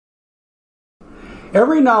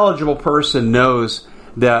Every knowledgeable person knows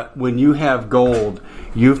that when you have gold,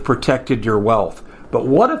 you've protected your wealth. But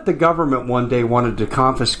what if the government one day wanted to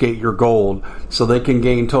confiscate your gold so they can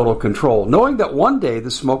gain total control, knowing that one day the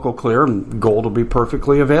smoke will clear and gold will be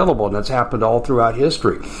perfectly available, and that's happened all throughout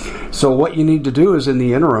history. So what you need to do is, in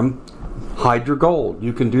the interim, hide your gold.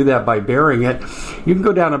 You can do that by burying it. You can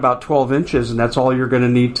go down about 12 inches, and that's all you're going to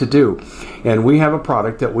need to do. And we have a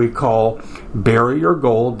product that we call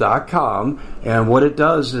buryyourgold.com, and what it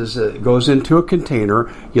does is it goes into a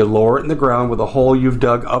container. You lower it in the ground with a hole you've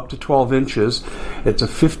dug up to 12 inches. It's a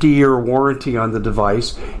 50-year warranty on the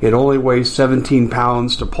device. It only weighs 17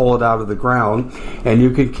 pounds to pull it out of the ground, and you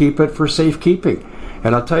can keep it for safekeeping.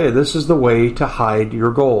 And I'll tell you, this is the way to hide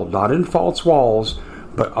your gold. Not in false walls,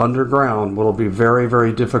 but underground, will be very,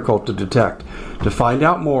 very difficult to detect. To find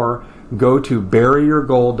out more, go to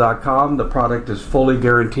buryyourgold.com. The product is fully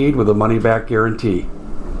guaranteed with a money-back guarantee.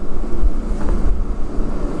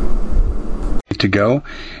 To go,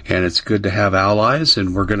 and it's good to have allies,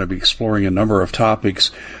 and we're going to be exploring a number of topics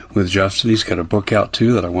with Justin. He's got a book out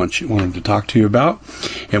too that I want him to talk to you about,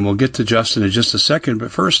 and we'll get to Justin in just a second. But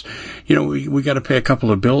first, we got to pay a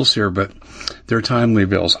couple of bills here, but they're timely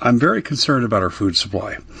bills. I'm very concerned about our food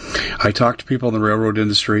supply. I talk to people in the railroad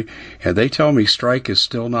industry, and they tell me strike is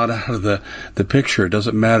still not out of the picture. It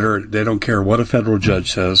doesn't matter. They don't care what a federal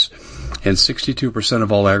judge says, and 62%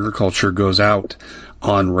 of all agriculture goes out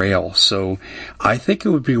on rail. So I think it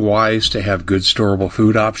would be wise to have good storable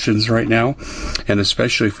food options right now, and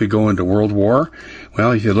especially if we go into World War.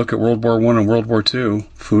 Well, if you look at World War I and World War II,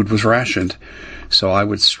 food was rationed. So I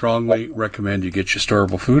would strongly recommend you get your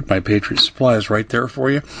storable food. My Patriot Supply is right there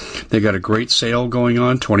for you. They got a great sale going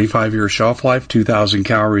on, 25-year shelf life, 2,000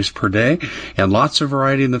 calories per day, and lots of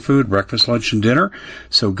variety in the food, breakfast, lunch, and dinner.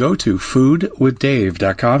 So go to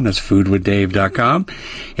foodwithdave.com. That's foodwithdave.com.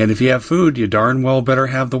 And if you have food, you darn well better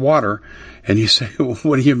have the water. And you say, well,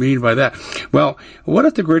 what do you mean by that? Well, what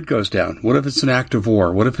if the grid goes down? What if it's an act of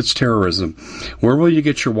war? What if it's terrorism? Where will you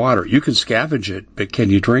get your water? You can scavenge it, but can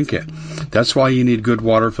you drink it? That's why you need good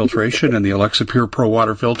water filtration, and the Alexa Pure Pro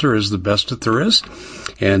water filter is the best that there is.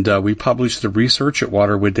 And we publish the research at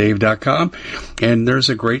waterwithdave.com, and there's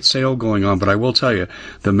a great sale going on. But I will tell you,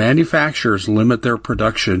 the manufacturers limit their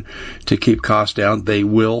production to keep costs down. They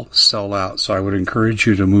will sell out. So I would encourage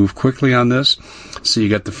you to move quickly on this. So you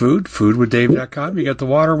got the foodwithdave.com. You got the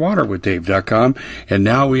waterwithdave.com. And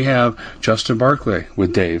now we have Justin Barclay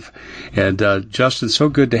with Dave. And Justin, so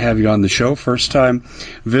good to have you on the show. First time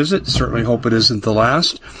visit. Certainly hope it isn't the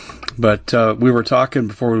last. But we were talking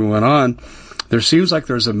before we went on. There seems like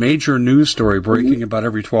there's a major news story breaking about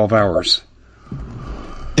every 12 hours.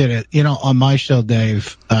 On my show,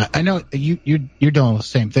 Dave, I know you're doing the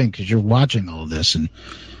same thing because you're watching all of this and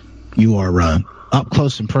you are up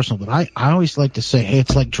close and personal. But I always like to say, hey,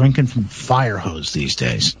 it's like drinking from a fire hose these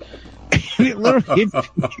days. it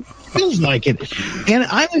feels like it. And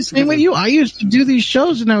I was the same with you. I used to do these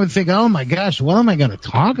shows and I would think, oh my gosh, what am I going to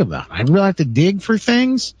talk about? I'd really have to dig for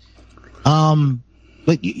things.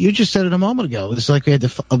 But you just said it a moment ago. It's like we had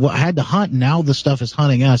to hunt. Now the stuff is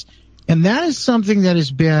hunting us. And that is something that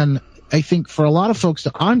has been, I think, for a lot of folks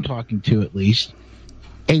that I'm talking to at least,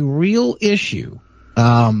 a real issue.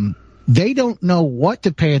 They don't know what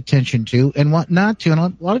to pay attention to and what not to.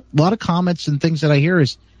 And a lot of comments and things that I hear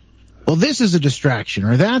is, well, this is a distraction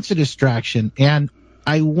or that's a distraction. And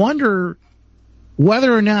I wonder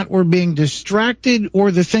whether or not we're being distracted or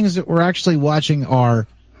the things that we're actually watching are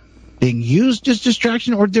being used as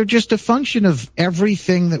distraction, or they're just a function of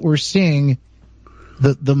everything that we're seeing,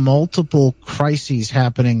 the multiple crises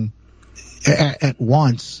happening at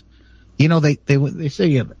once. They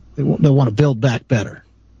say they want to build back better.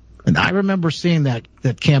 And I remember seeing that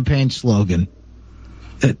campaign slogan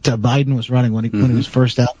that Biden was running when he was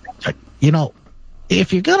first out.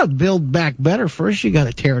 If you're going to build back better, first you got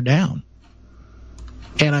to tear down.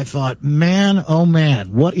 And I thought, man, oh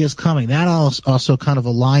man, what is coming? That also kind of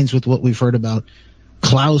aligns with what we've heard about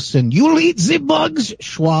Klaus and you'll eat the bugs,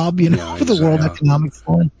 Schwab, for the World Economic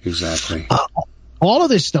Forum. Exactly. All of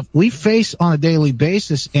this stuff we face on a daily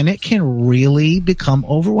basis, and it can really become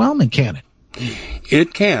overwhelming, can it?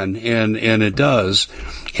 It can, and it does.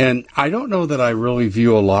 And I don't know that I really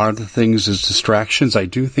view a lot of the things as distractions. I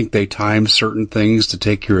do think they time certain things to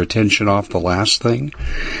take your attention off the last thing.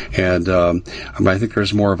 And I think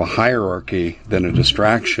there's more of a hierarchy than a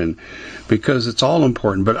distraction because it's all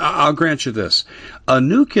important. But I'll grant you this. A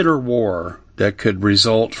nuclear war that could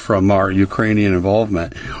result from our Ukrainian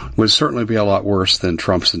involvement would certainly be a lot worse than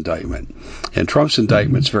Trump's indictment. And Trump's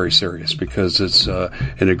indictment's very serious because it's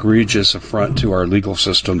an egregious affront to our legal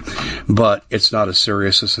system, but it's not as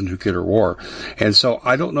serious as a nuclear war. And so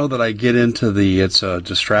I don't know that I get into it's a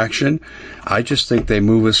distraction. I just think they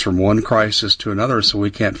move us from one crisis to another so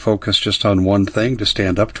we can't focus just on one thing to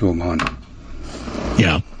stand up to them on.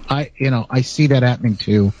 Yeah, I see that happening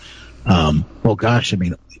too. Well, gosh, I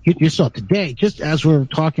mean, you saw today, just as we're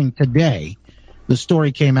talking today, the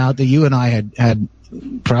story came out that you and I had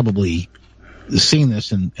probably seen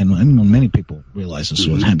this, and many people realize this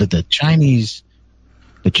was happening, but the Chinese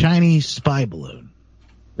spy balloon,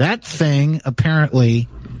 that thing apparently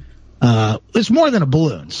is more than a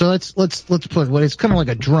balloon. So let's put it, it's kind of like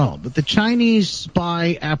a drone, but the Chinese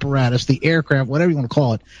spy apparatus, the aircraft, whatever you want to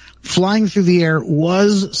call it, flying through the air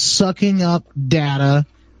was sucking up data.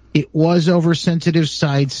 It was over sensitive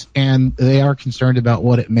sites, and they are concerned about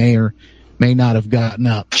what it may or may not have gotten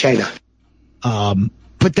up. China.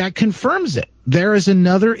 But that confirms it. There is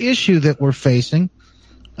another issue that we're facing.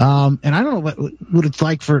 And I don't know what it's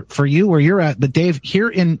like for you where you're at, but Dave, here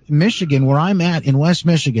in Michigan, where I'm at in West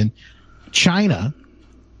Michigan, China,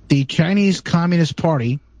 the Chinese Communist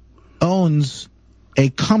Party owns a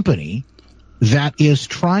company that is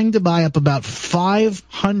trying to buy up about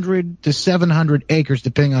 500 to 700 acres,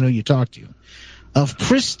 depending on who you talk to, of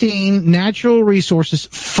pristine natural resources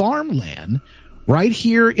farmland right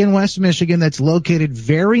here in West Michigan that's located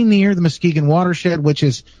very near the Muskegon watershed, which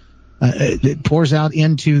is it pours out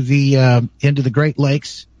into the Great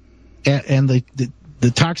Lakes, and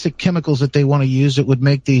the toxic chemicals that they want to use that would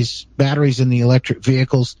make these batteries in the electric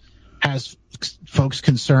vehicles has folks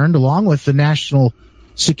concerned, along with the national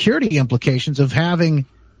security implications of having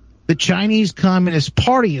the Chinese Communist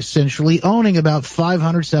Party essentially owning about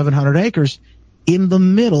 500, 700 acres in the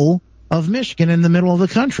middle of Michigan, in the middle of the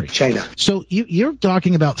country. China. So you're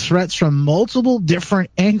talking about threats from multiple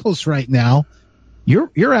different angles right now.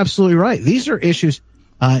 You're absolutely right. These are issues.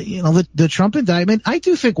 The Trump indictment, I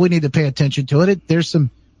do think we need to pay attention to it. There's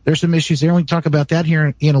some issues there. We can talk about that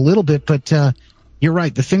here in a little bit, but you're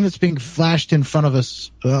right. The thing that's being flashed in front of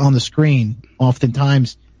us on the screen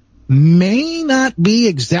oftentimes may not be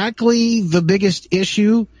exactly the biggest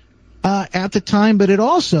issue at the time, but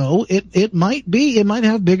it might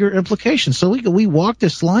have bigger implications. So we walk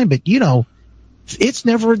this line, but it's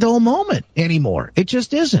never a dull moment anymore. It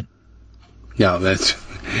just isn't. Yeah,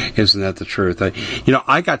 isn't that the truth?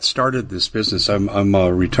 I got started this business. I'm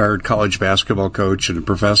a retired college basketball coach and a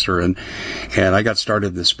professor, and I got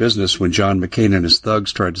started this business when John McCain and his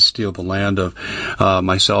thugs tried to steal the land of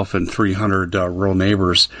myself and 300 rural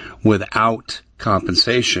neighbors without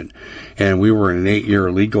compensation. And we were in an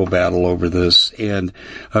 8-year legal battle over this, and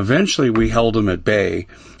eventually we held them at bay.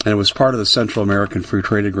 And it was part of the Central American Free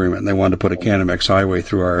Trade Agreement, and they wanted to put a Canamex highway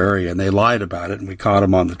through our area, and they lied about it, and we caught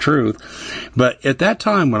them on the truth. But at that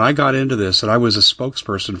time, when I got into this, and I was a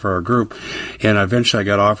spokesperson for our group, and eventually I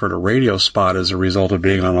got offered a radio spot as a result of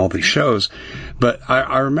being on all these shows. But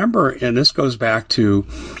I remember, and this goes back to,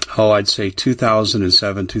 I'd say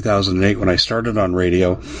 2007, 2008, when I started on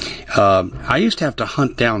radio, I used to have to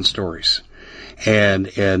hunt down stories. And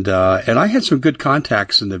I had some good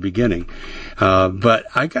contacts in the beginning. But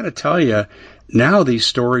I got to tell you, now these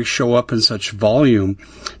stories show up in such volume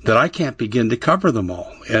that I can't begin to cover them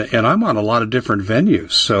all. And I'm on a lot of different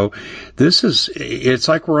venues. So it's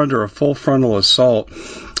like we're under a full frontal assault.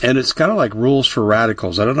 And it's kind of like Rules for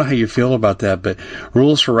Radicals. I don't know how you feel about that, but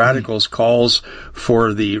Rules for Radicals calls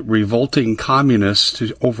for the revolting communists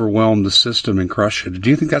to overwhelm the system and crush it. Do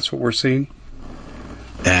you think that's what we're seeing?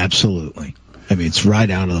 Absolutely. I mean, it's right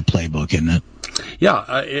out of the playbook, isn't it?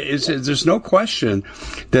 Yeah, there's no question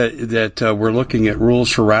that we're looking at Rules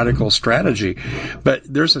for Radical strategy, but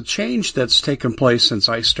there's a change that's taken place since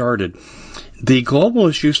I started. The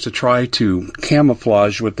globalists used to try to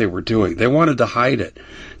camouflage what they were doing. They wanted to hide it.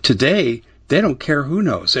 Today, they don't care who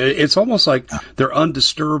knows. It's almost like they're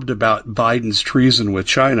undisturbed about Biden's treason with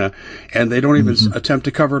China, and they don't even attempt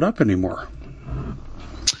to cover it up anymore.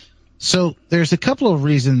 So there's a couple of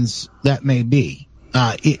reasons that may be.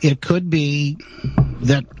 It could be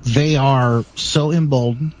that they are so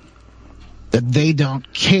emboldened that they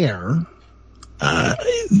don't care.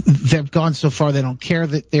 They've gone so far they don't care,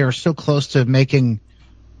 that they are so close to making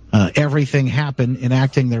everything happen,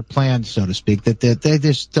 enacting their plans, so to speak, that they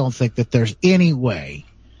just don't think that there's any way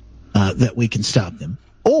that we can stop them.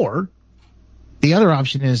 Or the other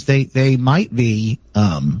option is they might be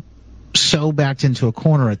so backed into a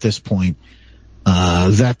corner at this point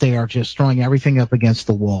that they are just throwing everything up against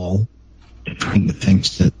the wall trying to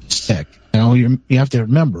things to stick. Now, you have to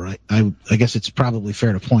remember, I guess it's probably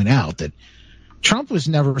fair to point out that Trump was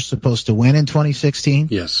never supposed to win in 2016.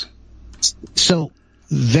 Yes. So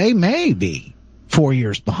they may be 4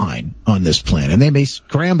 years behind on this plan, and they may be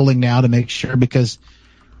scrambling now to make sure, because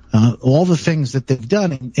all the things that they've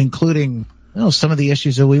done, including some of the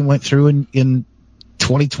issues that we went through in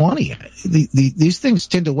 2020, these things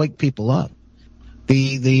tend to wake people up.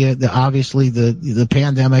 The obviously the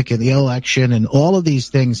pandemic and the election and all of these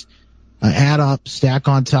things add up, stack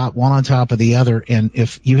on top, one on top of the other. And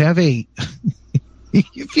if you have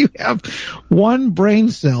if you have one brain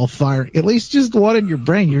cell fire, at least just one in your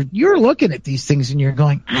brain, you're looking at these things and you're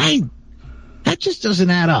going, that just doesn't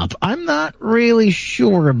add up. I'm not really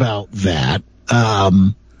sure about that.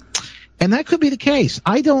 And that could be the case.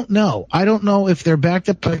 I don't know. I don't know if they're backed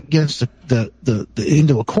up against the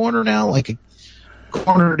into a corner now, like a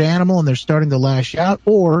cornered animal, and they're starting to lash out,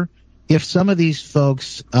 or if some of these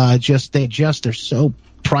folks they're so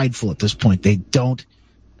prideful at this point they don't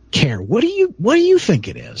care. What do you think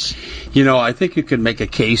it is? I think you could make a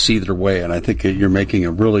case either way, and I think you're making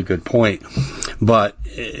a really good point. But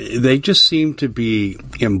they just seem to be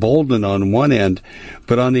emboldened on one end,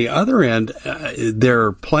 but on the other end,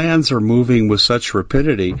 their plans are moving with such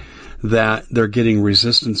rapidity that they're getting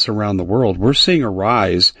resistance around the world. We're seeing a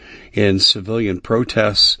rise in civilian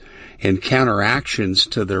protests and counteractions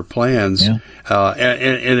to their plans. Yeah.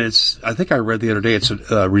 And it's, I think I read the other day, it's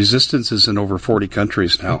resistance is in over 40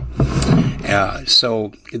 countries now.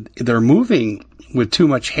 So they're moving with too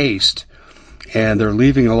much haste, and they're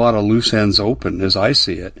leaving a lot of loose ends open, as I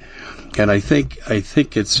see it. And I think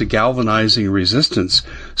it's a galvanizing resistance.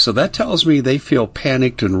 So that tells me they feel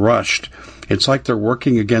panicked and rushed. It's like they're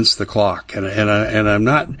working against the clock, and I'm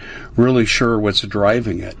not really sure what's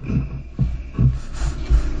driving it.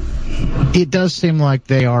 It does seem like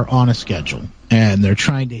they are on a schedule, and they're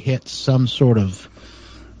trying to hit some sort of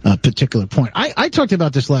particular point. I talked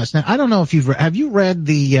about this last night. I don't know if have you read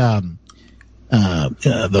the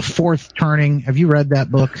Fourth Turning? Have you read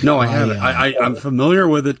that book? No, I haven't. I'm familiar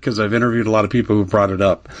with it because I've interviewed a lot of people who brought it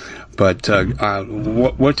up. But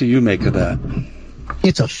what do you make of that?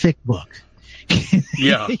 It's a thick book.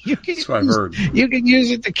 Yeah, that's what I've heard. You can use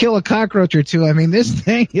it to kill a cockroach or two. I mean, this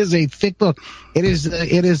thing is a thick book. It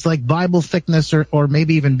is like Bible thickness or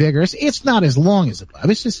maybe even bigger. It's not as long as a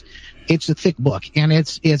Bible. It's a thick book, and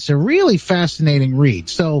it's a really fascinating read.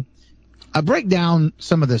 So I'll break down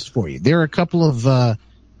some of this for you. There are a couple of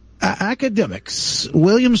academics,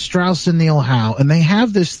 William Strauss and Neil Howe, and they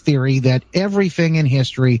have this theory that everything in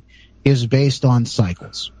history is based on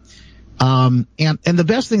cycles. And the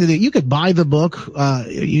best thing to do, you could buy the book,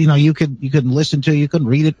 you could listen to it, you could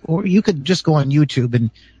read it, or you could just go on YouTube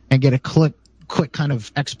and get a quick kind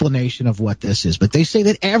of explanation of what this is. But they say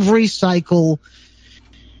that every cycle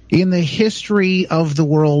in the history of the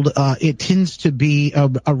world, it tends to be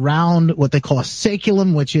around what they call a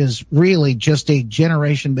saeculum, which is really just a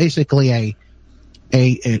generation, basically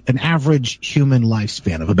an average human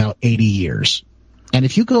lifespan of about 80 years. And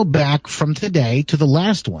if you go back from today to the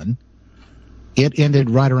last one, it ended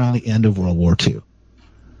right around the end of World War II.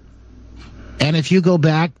 And if you go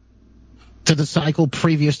back to the cycle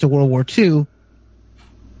previous to World War II,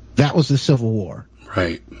 that was the Civil War.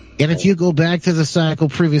 Right. And if you go back to the cycle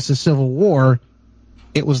previous to Civil War,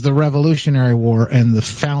 it was the Revolutionary War and the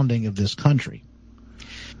founding of this country.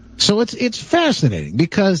 So it's fascinating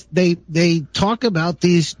because they talk about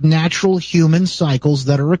these natural human cycles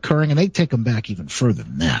that are occurring, and they take them back even further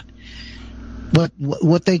than that. But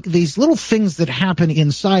these little things that happen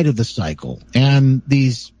inside of the cycle, and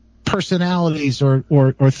these personalities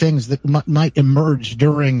or things that might emerge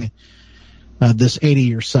during this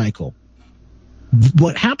 80-year cycle.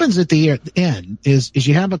 What happens at the end is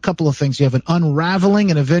you have a couple of things. You have an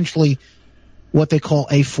unraveling and eventually what they call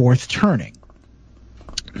a fourth turning.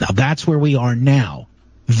 Now that's where we are now.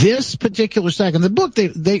 This particular cycle, the book, they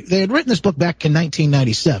had written this book back in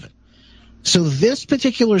 1997. So this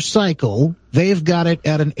particular cycle, they've got it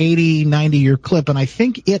at an 80, 90-year clip, and I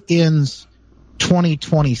think it ends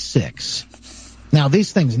 2026. Now,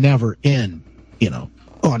 these things never end,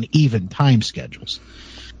 on even time schedules.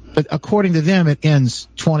 But according to them, it ends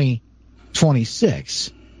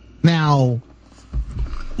 2026. Now,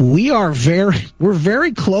 we're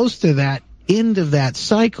very close to that end of that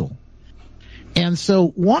cycle. And so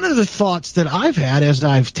one of the thoughts that I've had as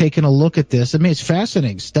I've taken a look at this, I mean, it's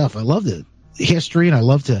fascinating stuff. I love the history, and I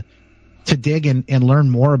love to dig and learn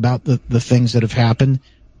more about the things that have happened,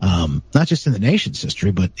 not just in the nation's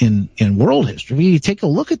history, but in world history. When you take a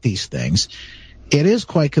look at these things, it is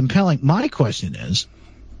quite compelling. My question is,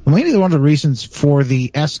 maybe one of the reasons for the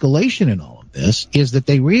escalation in all of this is that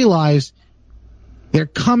they realize they're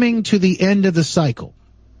coming to the end of the cycle.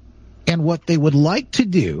 And what they would like to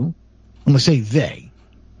do, I'm going to say they,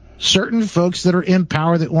 certain folks that are in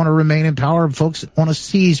power that want to remain in power and folks that want to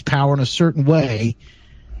seize power in a certain way,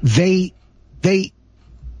 they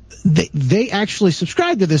actually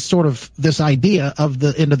subscribe to this idea of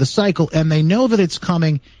the end of the cycle, and they know that it's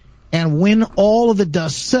coming. And when all of the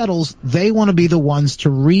dust settles, they want to be the ones to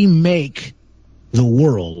remake the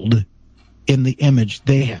world in the image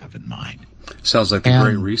they have in mind. Sounds like a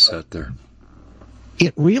great reset there.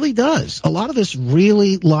 It really does. A lot of this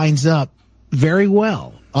really lines up very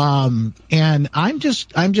well. And I'm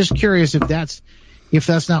just curious if that's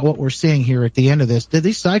not what we're seeing here at the end of this.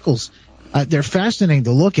 These cycles, they're fascinating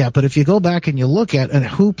to look at, but if you go back and you look at and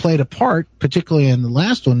who played a part, particularly in the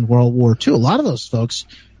last one, World War II, a lot of those folks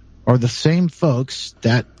are the same folks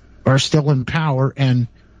that are still in power, and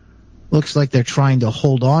looks like they're trying to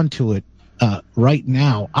hold on to it right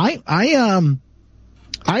now. I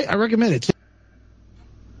recommend it.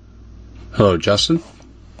 Hello, Justin.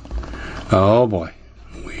 Oh boy,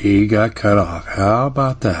 we got cut off. How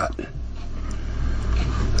about that?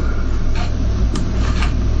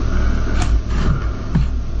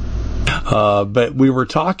 But we were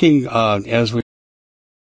talking as we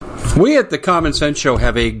at the Common Sense Show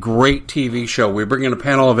have a great TV show. We bring in a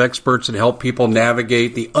panel of experts and help people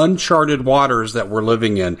navigate the uncharted waters that we're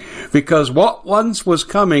living in. Because what once was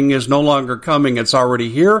coming is no longer coming. It's already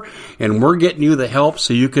here, and we're getting you the help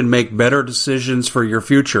so you can make better decisions for your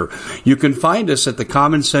future. You can find us at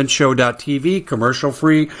thecommonsenseshow.tv,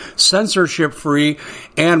 commercial-free, censorship-free,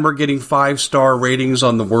 and we're getting 5-star ratings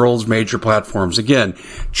on the world's major platforms. Again,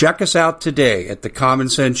 check us out today at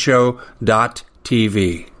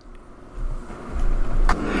thecommonsenseshow.tv.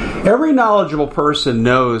 Every knowledgeable person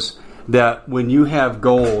knows that when you have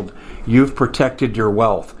gold, you've protected your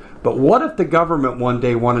wealth. But what if the government one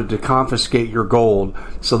day wanted to confiscate your gold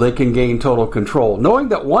so they can gain total control, knowing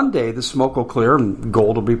that one day the smoke will clear and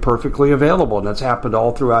gold will be perfectly available, and that's happened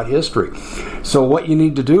all throughout history. So what you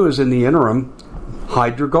need to do is, in the interim,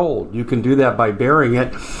 hide your gold. You can do that by burying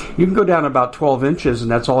it. You can go down about 12 inches, and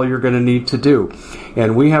that's all you're going to need to do.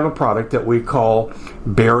 And we have a product that we call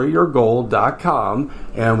buryyourgold.com,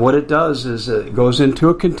 and what it does is it goes into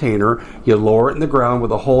a container. You lower it in the ground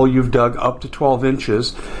with a hole you've dug up to 12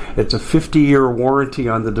 inches. It's a 50-year warranty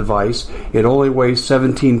on the device. It only weighs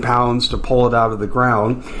 17 pounds to pull it out of the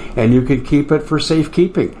ground, and you can keep it for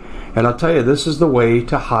safekeeping. And I'll tell you, this is the way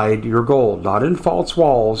to hide your gold. Not in false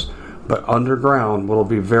walls, but underground will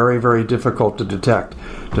be very, very difficult to detect.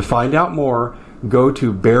 To find out more, go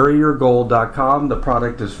to buryyourgold.com. The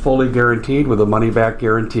product is fully guaranteed with a money-back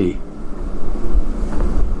guarantee.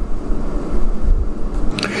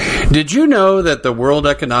 Did you know that the World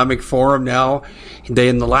Economic Forum now,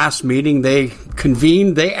 in the last meeting they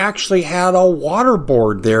convened, they actually had a water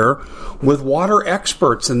board there with water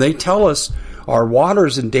experts, and they tell us our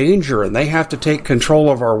water's in danger and they have to take control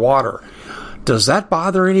of our water. Does that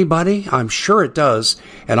bother anybody? I'm sure it does.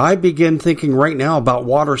 And I begin thinking right now about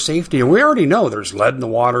water safety. And we already know there's lead in the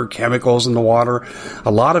water, chemicals in the water.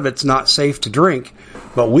 A lot of it's not safe to drink.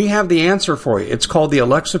 But we have the answer for you. It's called the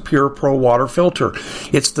Alexa Pure Pro Water Filter.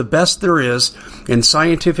 It's the best there is, and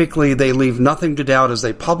scientifically they leave nothing to doubt as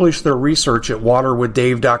they publish their research at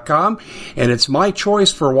waterwithdave.com. And it's my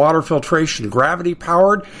choice for water filtration. Gravity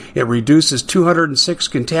powered. It reduces 206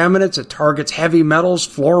 contaminants. It targets heavy metals,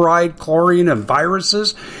 fluoride, chlorine, and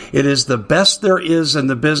viruses. It is the best there is in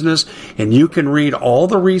the business, and you can read all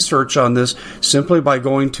the research on this simply by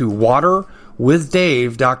going to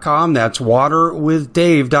waterwithdave.com. That's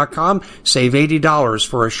waterwithdave.com. Save $80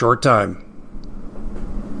 for a short time.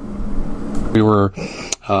 We were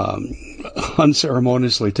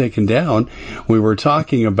unceremoniously taken down. We were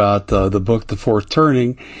talking about the book, The Fourth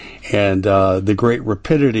Turning, and the great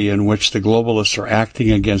rapidity in which the globalists are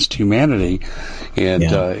acting against humanity. And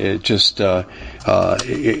it just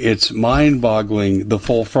it's mind-boggling, the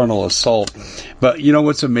full frontal assault. But you know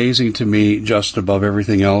what's amazing to me, just above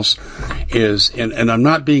everything else, is, and I'm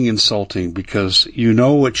not being insulting, because you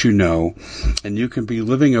know what you know, and you can be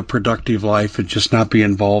living a productive life and just not be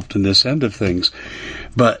involved in this end of things.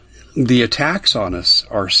 But the attacks on us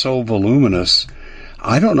are so voluminous,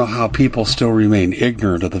 I don't know how people still remain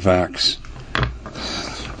ignorant of the facts.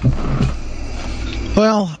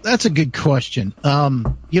 Well, that's a good question.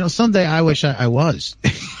 Someday I wish I was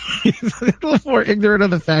a little more ignorant of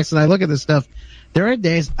the facts. And I look at this stuff. There are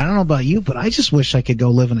days, I don't know about you, but I just wish I could go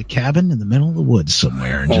live in a cabin in the middle of the woods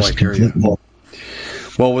somewhere and just completely.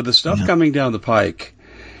 Well, with the stuff coming down the pike,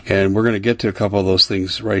 and we're going to get to a couple of those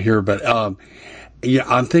things right here, but Yeah,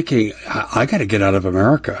 I'm thinking I got to get out of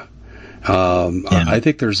America. I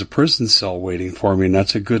think there's a prison cell waiting for me, and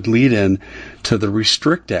that's a good lead-in to the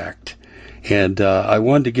Restrict Act. And I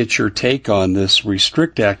wanted to get your take on this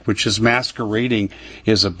Restrict Act, which is masquerading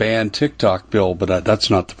as a banned TikTok bill, but that's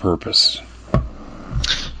not the purpose.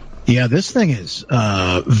 Yeah, this thing is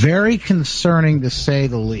very concerning, to say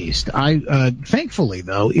the least. Thankfully,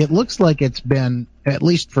 though, it looks like it's been, at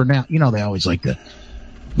least for now, they always like to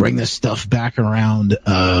bring this stuff back around,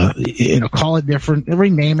 call it different,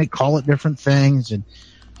 rename it, call it different things, and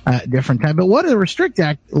different time. But what the Restrict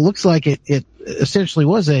Act looks like, it essentially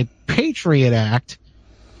was a Patriot Act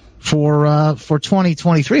for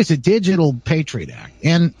 2023. It's a digital Patriot Act,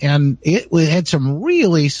 and it had some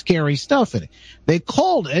really scary stuff in it. They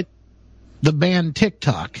called it the ban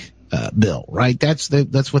TikTok bill, right? That's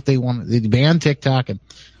what they wanted. They banned TikTok, and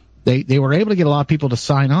they were able to get a lot of people to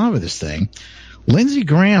sign on with this thing. Lindsey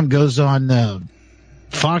Graham goes on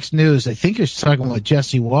Fox News. I think he was talking with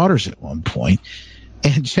Jesse Waters at one point,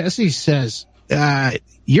 and Jesse says,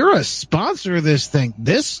 "You're a sponsor of this thing.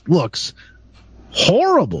 This looks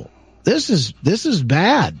horrible. This is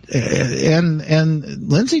bad." And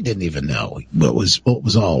Lindsey didn't even know what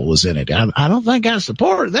was in it. I don't think I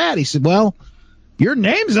support that. He said, "Well, your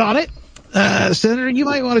name's on it, Senator. You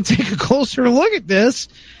might want to take a closer look at this."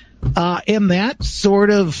 And that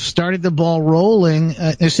sort of started the ball rolling,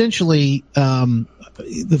 essentially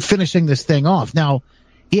finishing this thing off. Now,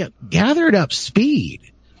 it gathered up speed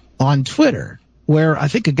on Twitter, where I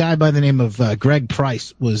think a guy by the name of Greg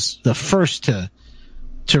Price was the first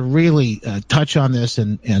to really touch on this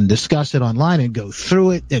and discuss it online and go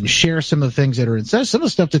through it and share some of the things that are inside, some of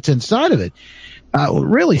the stuff that's inside of it.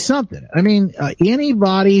 Really something. I mean,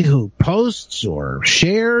 anybody who posts or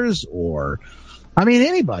shares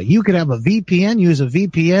anybody, you could have a VPN, use a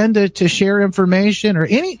VPN to share information, or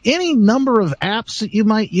any number of apps that you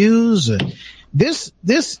might use. This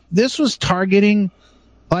was targeting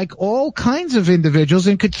like all kinds of individuals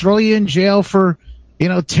and could throw you in jail for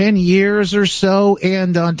 10 years or so,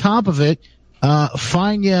 and on top of it,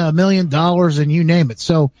 fine you $1 million and you name it.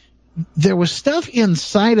 So there was stuff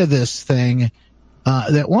inside of this thing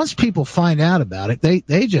that once people find out about it, they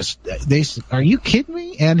are you kidding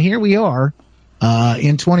me? And here we are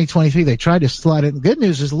in 2023. They tried to slide it. The good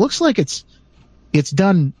news is it looks like it's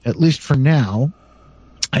done, at least for now.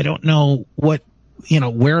 I don't know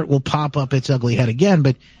where it will pop up its ugly head again,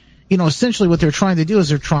 but essentially what they're trying to do is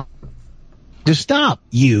they're trying to stop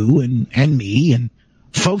you and me and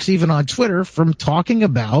folks even on Twitter from talking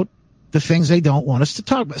about the things they don't want us to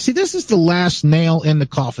talk about. See, this is the last nail in the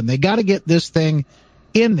coffin. They got to get this thing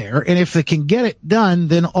in there, and if they can get it done,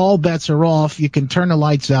 then all bets are off. You can turn the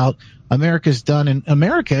lights out. America's done, and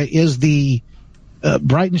America is the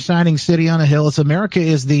bright and shining city on a hill. America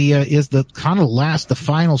is the kind of the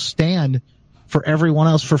final stand for everyone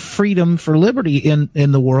else, for freedom, for liberty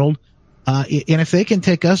in the world. And if they can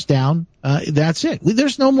take us down, that's it.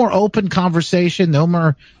 There's no more open conversation, no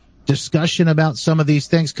more discussion about some of these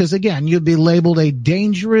things, because again, you'd be labeled a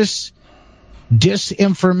dangerous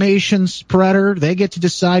disinformation spreader. They get to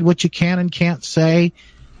decide what you can and can't say.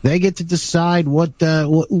 They get to decide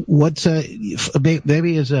what's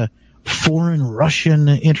maybe is a foreign Russian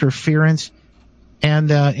interference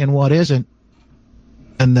and what isn't.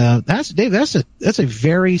 And that's a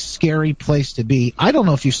very scary place to be. I don't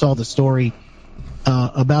know if you saw the story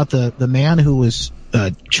about the man who was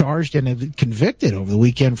charged and convicted over the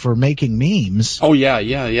weekend for making memes. Oh yeah.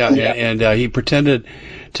 And he pretended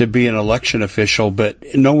to be an election official,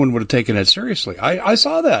 but no one would have taken it seriously. I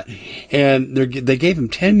saw that, and they gave him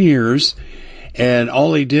 10 years. And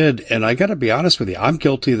all he did, and I got to be honest with you, I'm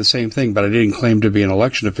guilty of the same thing, but I didn't claim to be an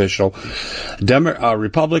election official.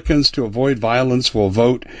 Republicans, to avoid violence, will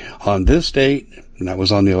vote on this date, and that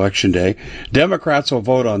was on the election day. Democrats will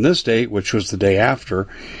vote on this date, which was the day after.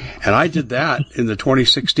 And I did that in the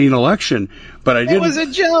 2016 election, but I didn't. It was a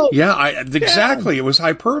joke. Yeah, exactly. It was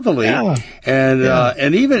hyperbole. Yeah.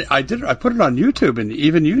 And even I put it on YouTube, and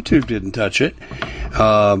even YouTube didn't touch it.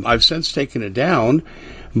 I've since taken it down.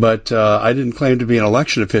 But I didn't claim to be an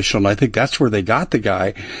election official, and I think that's where they got the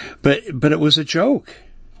guy. But it was a joke.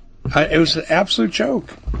 It was an absolute joke.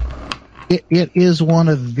 It is one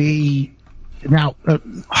of the now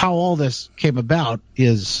how all this came about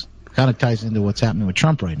is kind of ties into what's happening with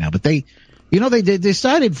Trump right now. But they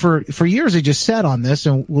decided for years, they just sat on this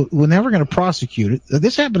and we're never going to prosecute it.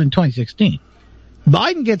 This happened in 2016.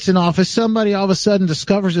 Biden gets in office, somebody all of a sudden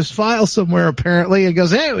discovers his file somewhere apparently and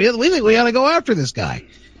goes, "Hey, we think we ought to go after this guy."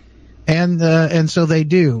 And so they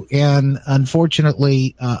do. And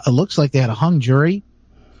unfortunately, it looks like they had a hung jury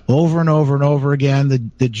over and over and over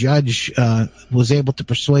again. The judge was able to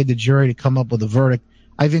persuade the jury to come up with a verdict.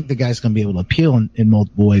 I think the guy's going to be able to appeal in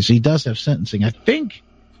multiple ways. He does have sentencing. I think,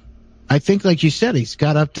 like you said, he's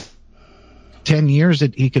got up to 10 years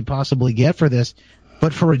that he could possibly get for this.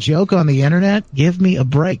 But for a joke on the internet, give me a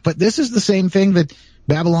break. But this is the same thing that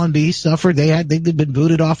Babylon Bee suffered. They'd been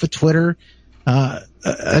booted off of Twitter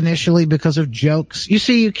initially because of jokes. You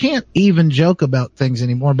see, you can't even joke about things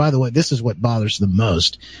anymore. By the way, this is what bothers them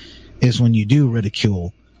most, is when you do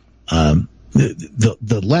ridicule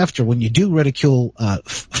the left, or when you do ridicule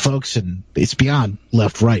folks, and it's beyond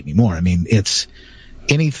left-right anymore. I mean, it's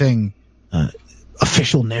anything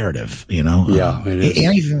official narrative, Yeah, it is.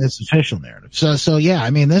 Anything that's official narrative. So yeah, I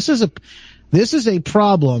mean, this is a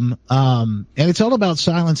problem, and it's all about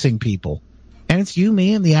silencing people. And it's you,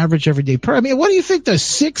 me, and the average everyday person. I mean, what do you think the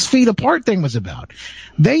 6 feet apart thing was about?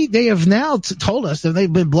 They have now told us that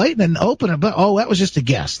they've been blatant and open about, that was just a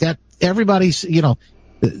guess. That everybody's,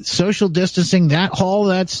 social distancing, all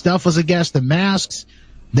that stuff was a guess. The masks,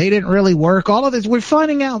 they didn't really work. All of this, we're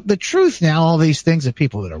finding out the truth now. All these things, that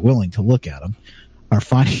people that are willing to look at them are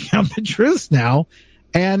finding out the truth now.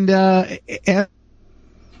 And I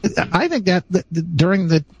think that during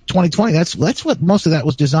the 2020, that's what most of that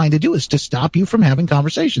was designed to do, is to stop you from having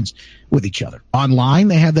conversations with each other. Online,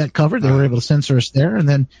 they had that covered. They were able to censor us there. And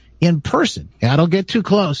then in person, don't get too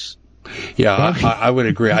close. Yeah, I would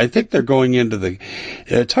agree. I think they're going into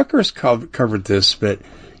Tucker's covered this, but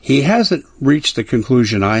he hasn't reached the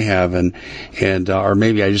conclusion I have, and or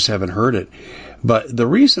maybe I just haven't heard it. But the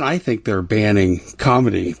reason I think they're banning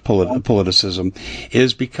comedy politicism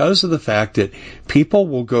is because of the fact that people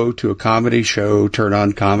will go to a comedy show, turn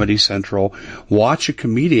on Comedy Central, watch a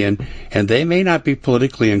comedian, and they may not be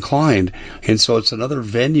politically inclined. And so it's another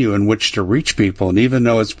venue in which to reach people. And even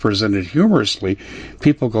though it's presented humorously,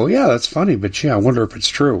 people go, yeah, that's funny, but I wonder if it's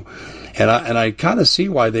true. And I kind of see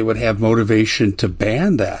why they would have motivation to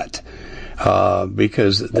ban that.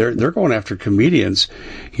 Because they're going after comedians,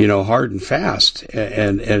 hard and fast,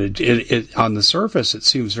 and it on the surface it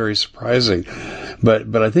seems very surprising,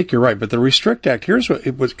 but I think you're right. But the Restrict Act, here's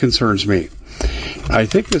what concerns me. I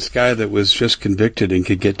think this guy that was just convicted and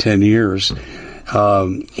could get 10 years,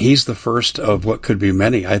 he's the first of what could be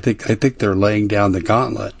many. I think they're laying down the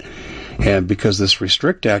gauntlet, and because this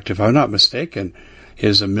Restrict Act, if I'm not mistaken,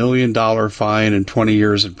 is $1 million fine and 20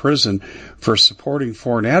 years in prison for supporting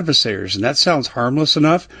foreign adversaries. And that sounds harmless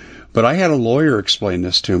enough, but I had a lawyer explain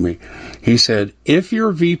this to me. He said, if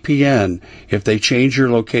your VPN, if they change your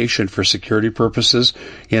location for security purposes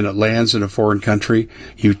and it lands in a foreign country,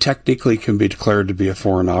 you technically can be declared to be a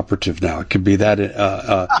foreign operative now. It could be that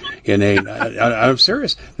I'm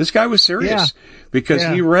serious. This guy was serious. Yeah. Because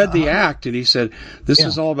he read the act and he said, this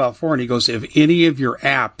is all about foreign. He goes, if any of your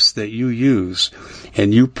apps that you use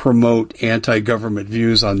and you promote anti-government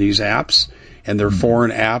views on these apps, and they're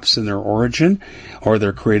foreign apps in their origin, or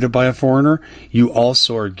they're created by a foreigner, you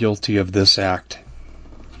also are guilty of this act.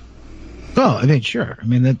 Well, I mean, sure. I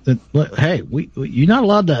mean, hey, you're not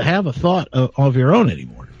allowed to have a thought of your own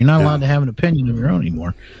anymore. You're not allowed to have an opinion of your own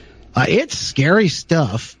anymore. It's scary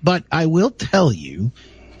stuff, but I will tell you,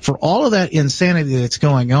 for all of that insanity that's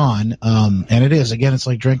going on, and it is, again, it's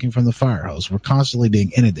like drinking from the fire hose. We're constantly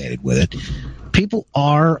being inundated with it. People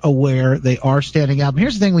are aware. They are standing up.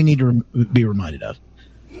 Here's the thing we need to be reminded of.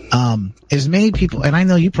 As many people, and I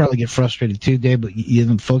know you probably get frustrated too, Dave, but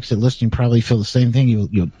even folks that listening probably feel the same thing.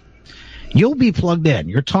 You'll be plugged in.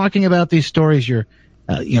 You're talking about these stories. You're,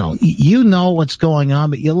 you know what's going on,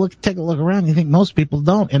 but take a look around and you think most people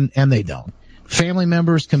don't, and they don't. Family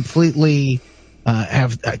members completely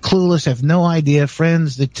have clueless, have no idea,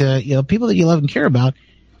 friends that people that you love and care about.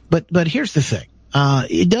 But here's the thing: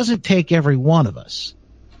 it doesn't take every one of us.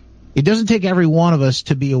 It doesn't take every one of us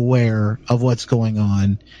to be aware of what's going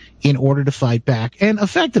on in order to fight back and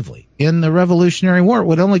effectively. In the Revolutionary War,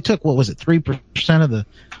 it only took 3% of the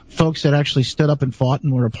folks that actually stood up and fought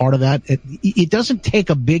and were a part of that. It doesn't take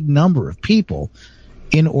a big number of people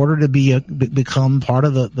in order to become part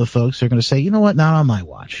of the folks who are going to say, you know what, not on my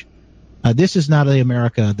watch. This is not the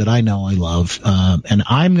America that I know I love, and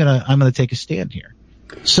I'm gonna take a stand here.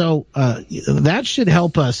 So that should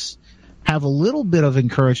help us have a little bit of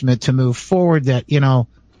encouragement to move forward. That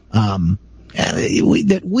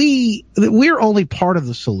we're only part of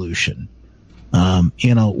the solution.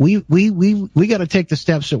 We got to take the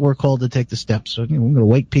steps that we're called to take the steps. So we're going to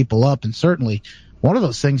wake people up, and certainly one of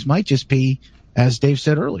those things might just be, as Dave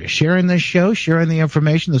said earlier, sharing this show, sharing the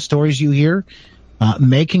information, the stories you hear.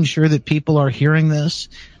 Making sure that people are hearing this.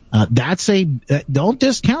 Don't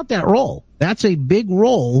discount that role. That's a big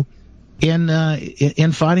role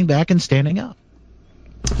in fighting back and standing up.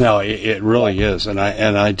 No, it really is, and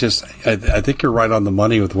I think you're right on the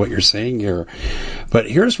money with what you're saying here. But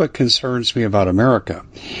here's what concerns me about America.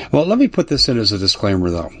 Well, let me put this in as a disclaimer,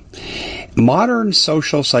 though. Modern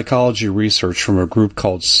social psychology research from a group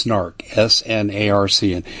called SNARC,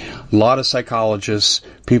 S-N-A-R-C, and a lot of psychologists,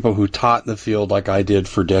 people who taught in the field like I did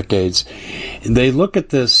for decades, they look at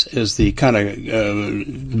this as the kind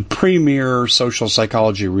of premier social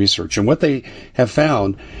psychology research. And what they have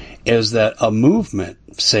found is that a movement,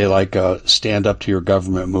 say like a stand up to your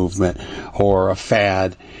government movement or a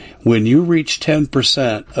fad, when you reach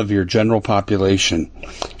 10% of your general population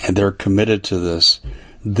and they're committed to this,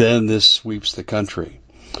 then this sweeps the country.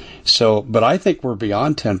 So, but I think we're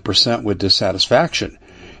beyond 10% with dissatisfaction.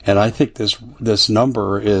 And I think this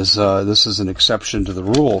number is, this is an exception to the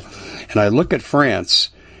rule. And I look at France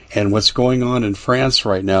and what's going on in France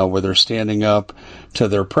right now, where they're standing up to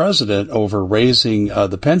their president over raising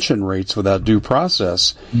the pension rates without due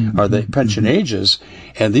process, or the pension ages,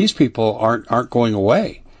 and these people aren't going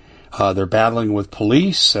away. They're battling with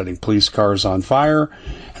police, setting police cars on fire,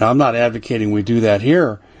 and I'm not advocating we do that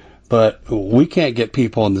here, but we can't get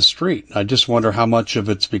people in the street. I just wonder how much of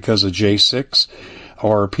it's because of J6,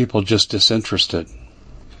 or are people just disinterested?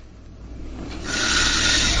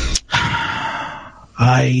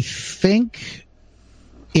 I think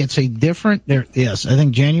it's a different. Yes, I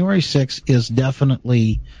think January 6th is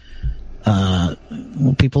definitely.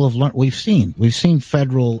 People have learned. We've seen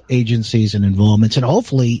federal agencies and involvements, and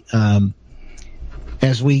hopefully,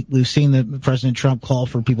 as we've seen the President Trump call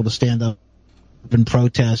for people to stand up and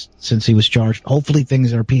protest since he was charged. Hopefully,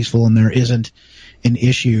 things are peaceful and there isn't an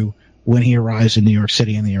issue when he arrives in New York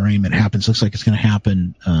City and the arraignment happens. Looks like it's going to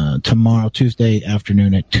happen tomorrow, Tuesday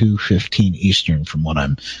afternoon at 2:15 Eastern, from what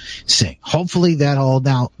I'm seeing. Hopefully that all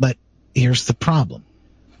out. But here's the problem: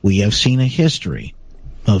 we have seen a history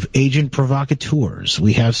of agent provocateurs.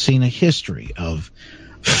 We have seen a history of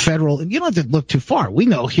federal. And you don't have to look too far. We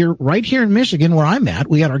know right here in Michigan, where I'm at,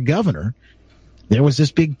 we had our governor. There was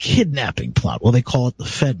this big kidnapping plot. Well, they call it the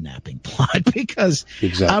Fednapping plot because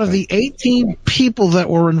out of the 18 people that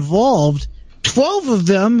were involved, 12 of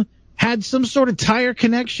them had some sort of tire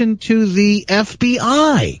connection to the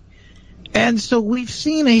FBI. And so we've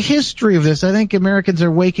seen a history of this. I think Americans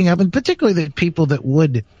are waking up, and particularly the people that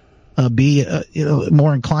would be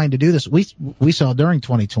more inclined to do this. We saw during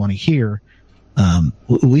 2020 here.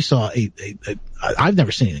 We saw I've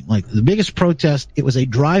never seen anything like the biggest protest. It was a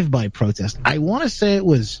drive-by protest. I want to say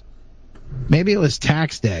maybe it was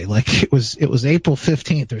tax day, like it was April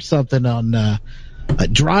 15th or something, on a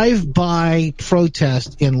drive-by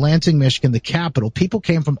protest in Lansing, Michigan, the capital. People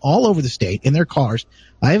came from all over the state in their cars.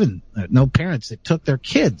 I even know parents that took their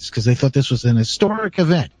kids because they thought this was an historic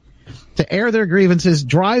event to air their grievances,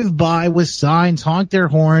 drive by with signs, honk their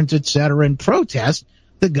horns, etc., and protest.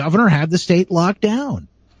 The governor had the state locked down.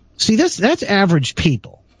 See, that's average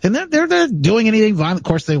people. And they're not doing anything violent. Of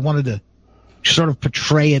course, they wanted to sort of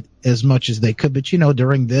portray it as much as they could. But,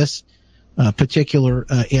 during this particular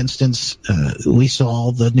instance, we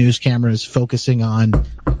saw the news cameras focusing on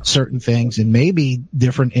certain things and maybe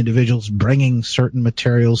different individuals bringing certain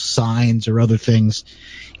materials, signs, or other things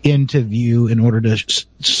into view in order to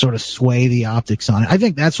sort of sway the optics on it. I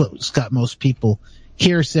think that's what's got most people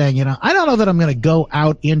here saying, I don't know that I'm going to go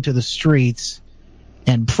out into the streets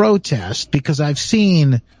and protest because I've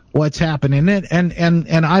seen what's happened in it.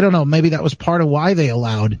 And I don't know, maybe that was part of why they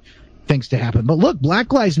allowed things to happen. But look,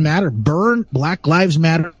 Black Lives Matter, burn Black Lives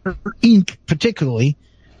Matter Inc. particularly.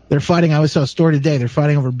 They're fighting, I saw a story today, they're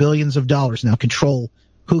fighting over billions of dollars now,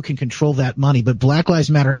 who can control that money. But Black Lives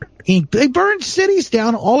Matter Inc., they burned cities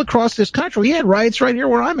down all across this country. We had riots right here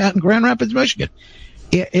where I'm at in Grand Rapids, Michigan,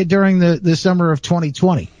 during the summer of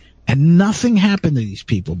 2020. And nothing happened to these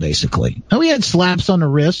people, basically. And we had slaps on the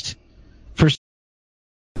wrist for...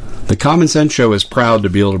 The Common Sense Show is proud to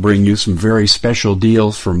be able to bring you some very special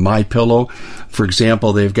deals from MyPillow. For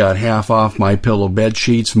example, they've got half off MyPillow bed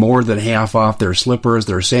sheets, more than half off their slippers,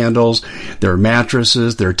 their sandals, their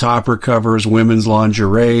mattresses, their topper covers, women's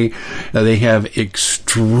lingerie. They have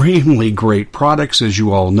extremely great products, as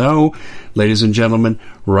you all know. Ladies and gentlemen,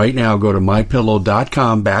 right now go to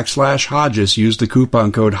mypillow.com/Hodges. Use the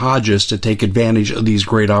coupon code Hodges to take advantage of these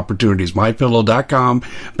great opportunities.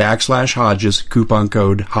 mypillow.com/Hodges, coupon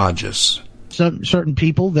code Hodges. Certain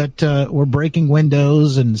people that were breaking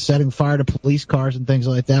windows and setting fire to police cars and things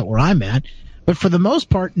like that where I'm at. But for the most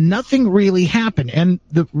part, nothing really happened. And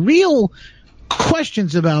the real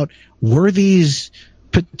questions about were these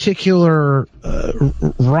particular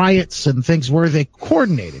riots and things, were they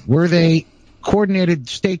coordinated? Were they coordinated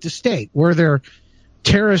state to state? Were there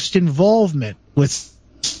terrorist involvement with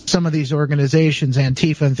some of these organizations,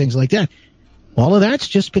 Antifa and things like that. All of that's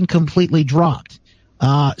just been completely dropped.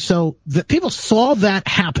 So the people saw that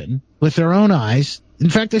happen with their own eyes. In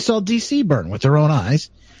fact, they saw D.C. burn with their own eyes.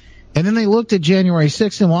 And then they looked at January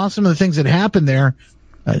 6th, and while some of the things that happened there,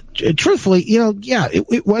 truthfully,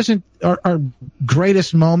 it wasn't our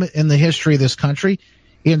greatest moment in the history of this country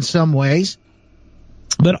in some ways.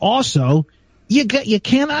 But also, you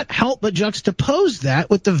cannot help but juxtapose that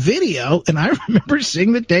with the video. And I remember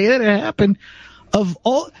seeing the day that it happened of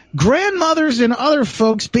all grandmothers and other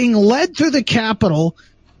folks being led through the Capitol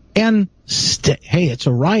and hey, it's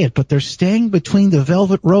a riot, but they're staying between the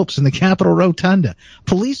velvet ropes in the Capitol Rotunda.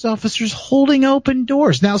 Police officers holding open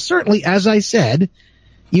doors. Now, certainly, as I said,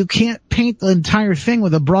 you can't paint the entire thing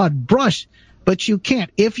with a broad brush, but you can't.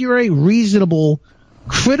 If you're a reasonable,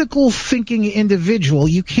 critical thinking individual,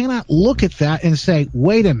 you cannot look at that and say,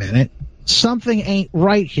 wait a minute, something ain't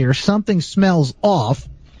right here. Something smells off.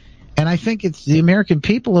 And I think it's the American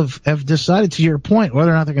people have decided, to your point,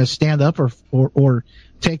 whether or not they're going to stand up or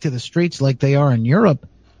take to the streets like they are in Europe.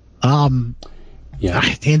 The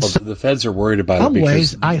feds are worried about some it.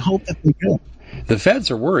 Ways, I hope that they do. The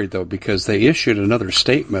feds are worried, though, because they issued another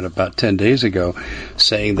statement about 10 days ago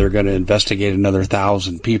saying they're going to investigate another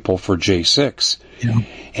 1,000 people for J6.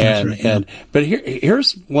 Yeah, But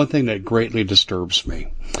here's one thing that greatly disturbs me.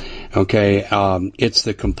 Okay, it's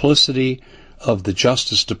the complicity of the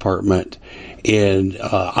Justice Department in,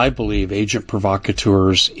 I believe, agent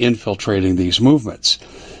provocateurs infiltrating these movements.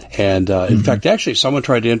 And in fact, actually, someone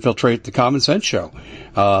tried to infiltrate the Common Sense Show.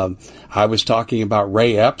 I was talking about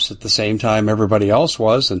Ray Epps at the same time everybody else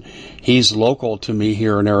was, and he's local to me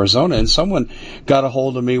here in Arizona. And someone got a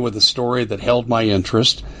hold of me with a story that held my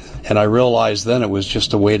interest, and I realized then it was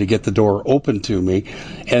just a way to get the door open to me.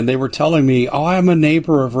 And they were telling me, "Oh, I'm a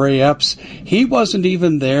neighbor of Ray Epps. He wasn't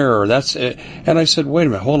even there." That's it. And I said, "Wait a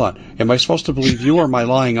minute, hold on. Am I supposed to believe you or my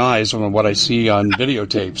lying eyes on what I see on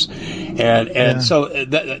videotapes?" So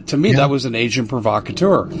to me, that was an agent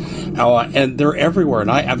provocateur. And they're everywhere.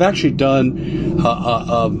 And I've actually done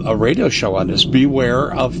a radio show on this.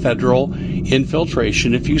 Beware of federal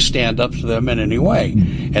infiltration if you stand up to them in any way.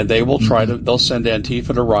 And they will they'll send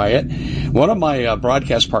Antifa to riot. One of my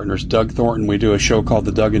broadcast partners, Doug Thornton, we do a show called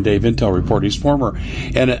the Doug and Dave Intel Report. He's former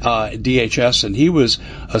DHS, and he was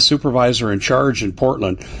a supervisor in charge in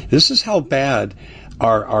Portland. This is how bad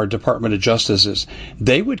our Department of Justice is.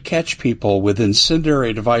 They would catch people with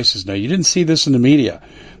incendiary devices. Now, you didn't see this in the media,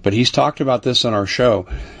 but he's talked about this on our show.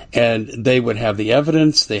 And they would have the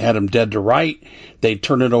evidence. They had them dead to right. They'd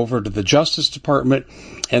turn it over to the Justice Department,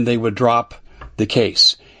 and they would drop the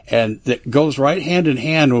case. And that goes right hand in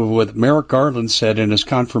hand with what Merrick Garland said in his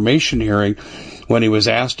confirmation hearing when he was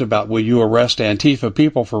asked about, will you arrest Antifa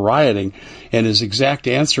people for rioting? And his exact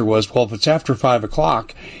answer was, well, if it's after 5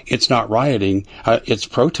 o'clock, it's not rioting, it's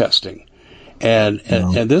protesting. And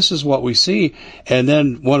this is what we see. And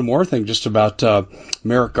then one more thing just about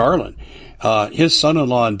Merrick Garland. His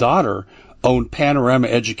son-in-law and daughter owned Panorama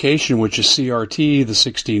Education, which is CRT, the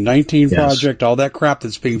 1619 Project, all that crap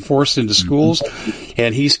that's being forced into schools.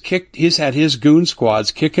 And he's had his goon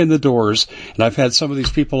squads kick in the doors. And I've had some of these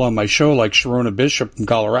people on my show, like Sharona Bishop from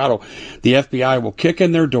Colorado. The FBI will kick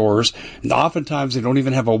in their doors. And oftentimes they don't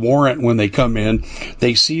even have a warrant when they come in.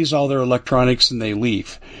 They seize all their electronics and they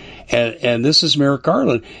leave. And this is Merrick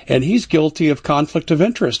Garland, and he's guilty of conflict of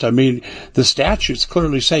interest. I mean, the statutes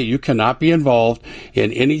clearly say you cannot be involved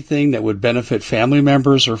in anything that would benefit family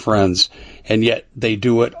members or friends, and yet they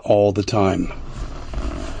do it all the time.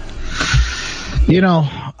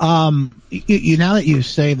 Now that you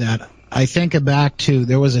say that, I think back to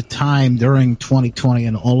there was a time during 2020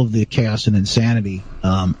 and all of the chaos and insanity.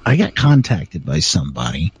 I got contacted by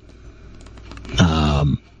somebody.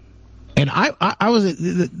 And I was,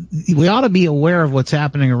 we ought to be aware of what's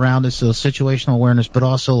happening around us, so situational awareness, but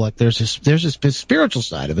also like there's this spiritual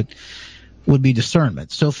side of it would be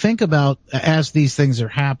discernment. So think about as these things are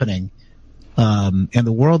happening, and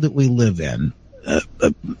the world that we live in,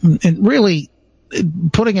 and really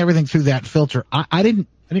putting everything through that filter. I didn't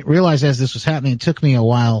realize as this was happening, it took me a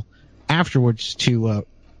while afterwards to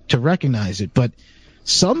recognize it, but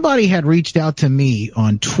somebody had reached out to me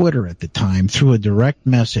on Twitter at the time through a direct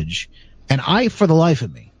message, and I, for the life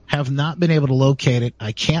of me, have not been able to locate it.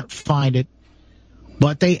 I can't find it.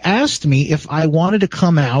 But they asked me if I wanted to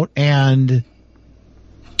come out and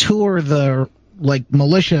tour the,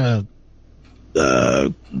 militia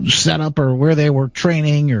setup or where they were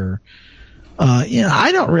training or,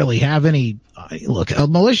 I don't really have any, a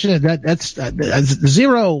militia, that's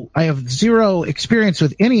zero, I have zero experience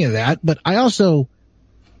with any of that, but I also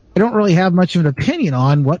I don't really have much of an opinion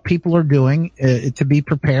on what people are doing to be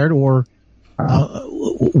prepared, or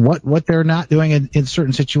what they're not doing in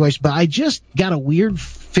certain situations. But I just got a weird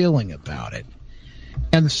feeling about it.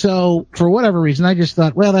 And so, for whatever reason, I just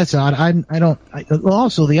thought, well, that's odd.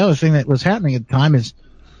 Also, the other thing that was happening at the time is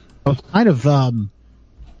I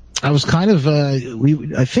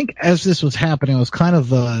think as this was happening, I was kind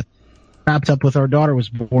of wrapped up with our daughter was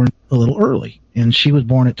born a little early, and she was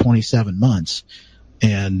born at 27 months.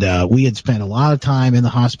 And we had spent a lot of time in the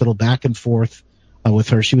hospital back and forth with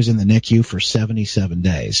her. She was in the NICU for 77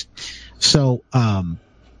 days. So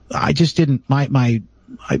I just didn't, my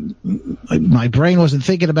brain wasn't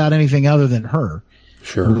thinking about anything other than her.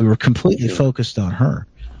 Sure. We were completely focused on her.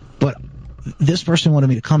 But this person wanted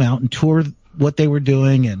me to come out and tour what they were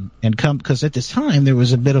doing and come, because at this time there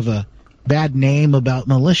was a bit of a bad name about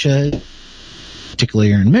militia, particularly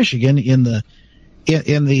here in Michigan, in the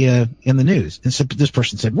news. And so this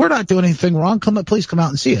person said, "We're not doing anything wrong. Please come out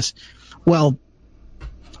and see us." Well,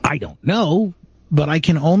 I don't know, but I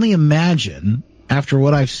can only imagine, after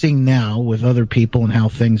what I've seen now with other people and how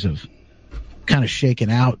things have kind of shaken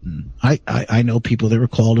out. And I know people that were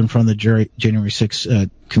called in front of the January 6th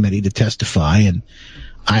committee to testify,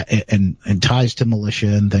 and ties to militia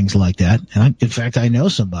and things like that. And in fact, I know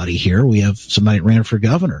somebody here. We have somebody that ran for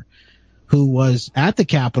governor who was at the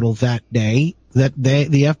Capitol that day that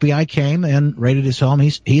the FBI came and raided his home.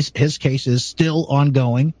 His case is still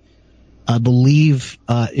ongoing. I believe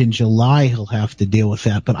in July he'll have to deal with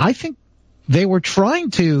that. But I think they were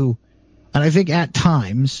trying to, and I think at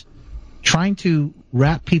times, trying to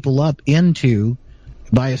wrap people up into,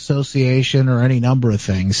 by association or any number of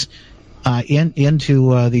things,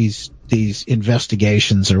 into these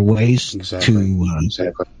investigations or ways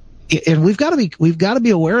to. And we've got to be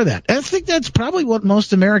aware of that. I think that's probably what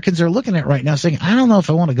most Americans are looking at right now, saying, I don't know if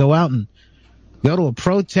I want to go out and go to a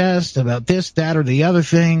protest about this, that, or the other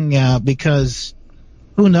thing, because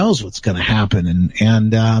who knows what's going to happen.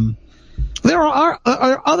 And there are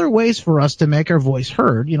other ways for us to make our voice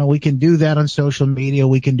heard. We can do that on social media.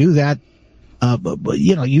 We can do that. But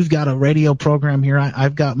you've got a radio program here.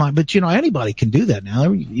 I've got mine. But, anybody can do that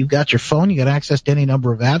now. You've got your phone. You got access to any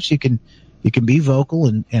number of apps. You can be vocal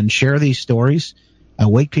and share these stories,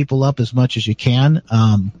 wake people up as much as you can.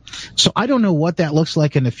 So I don't know what that looks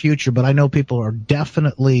like in the future, but I know people are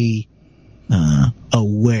definitely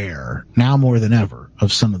aware now more than ever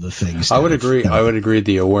of some of the things. I would agree.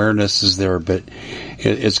 The awareness is there, but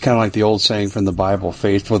it's kind of like the old saying from the Bible: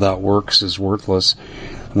 faith without works is worthless.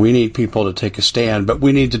 We need people to take a stand, but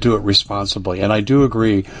we need to do it responsibly. And I do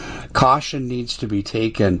agree, caution needs to be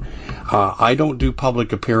taken. I don't do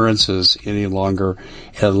public appearances any longer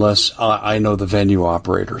unless I know the venue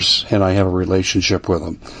operators and I have a relationship with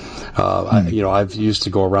them. I've used to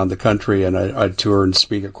go around the country and I tour and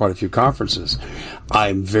speak at quite a few conferences.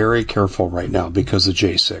 I'm very careful right now because of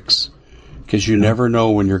J6, because you never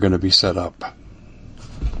know when you're going to be set up.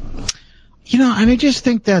 I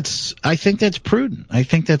think that's prudent. I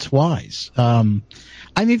think that's wise. I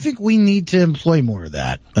think we need to employ more of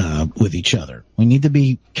that with each other. We need to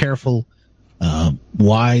be careful,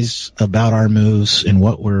 wise about our moves and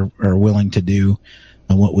what we're willing to do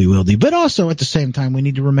and what we will do. But also at the same time, we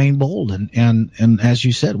need to remain bold. And as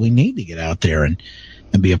you said, we need to get out there and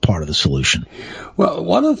be a part of the solution. Well,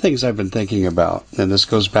 one of the things I've been thinking about, and this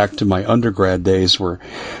goes back to my undergrad days where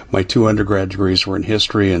my 2 undergrad degrees were in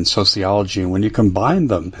history and sociology, and when you combine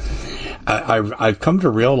them, I've come to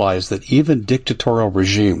realize that even dictatorial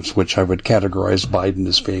regimes, which I would categorize Biden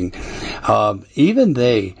as being, even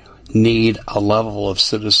they need a level of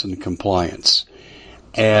citizen compliance.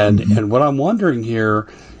 And what I'm wondering here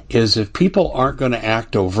is, if people aren't going to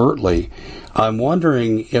act overtly, I'm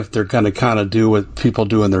wondering if they're going to kind of do what people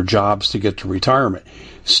do in their jobs to get to retirement,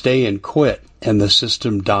 stay and quit, and the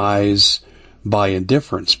system dies by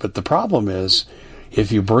indifference. But the problem is,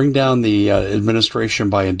 if you bring down the administration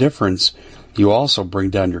by indifference, you also bring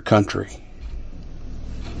down your country.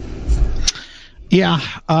 Yeah,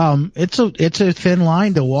 it's a thin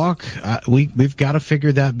line to walk. We've got to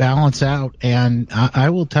figure that balance out. And I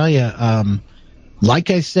will tell you, like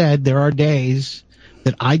I said, there are days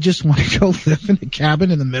that I just want to go live in a cabin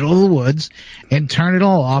in the middle of the woods and turn it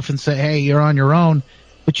all off and say, hey, you're on your own.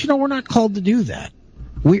 But, we're not called to do that.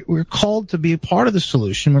 We're called to be a part of the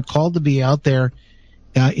solution. We're called to be out there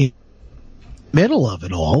in the middle of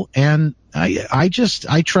it all. And I trust,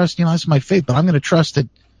 that's my faith, but I'm going to trust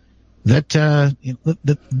that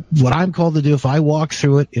what I'm called to do, if I walk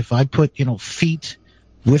through it, if I put, feet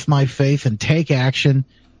with my faith and take action,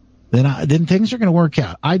 then things are going to work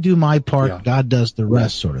out. I do my part, Yeah. God does the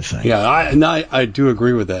rest, sort of thing. Yeah, I do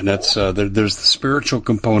agree with that. And that's there's the spiritual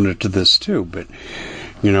component to this too, but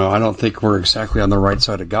I don't think we're exactly on the right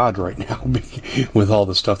side of God right now with all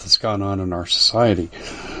the stuff that's gone on in our society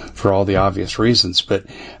for all the obvious reasons. But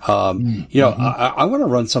I want to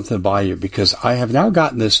run something by you because I have now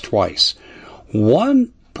gotten this twice.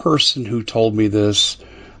 One person who told me this,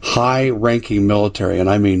 high-ranking military, and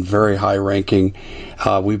I mean very high-ranking.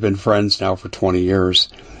 We've been friends now for 20 years.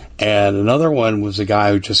 And another one was a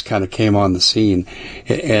guy who just kind of came on the scene.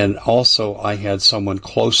 And also I had someone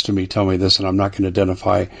close to me tell me this, and I'm not going to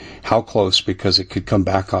identify how close because it could come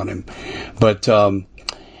back on him. But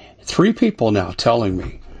 3 people now telling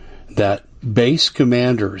me that base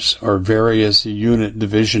commanders or various unit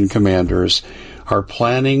division commanders are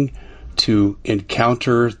planning to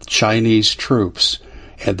encounter Chinese troops,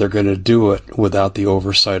 and they're going to do it without the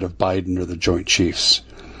oversight of Biden or the Joint Chiefs.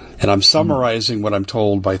 And I'm summarizing what I'm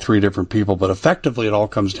told by 3 different people, but effectively it all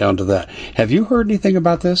comes down to that. Have you heard anything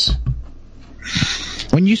about this?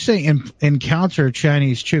 When you say encounter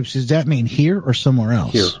Chinese troops, does that mean here or somewhere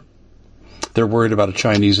else? Here. They're worried about a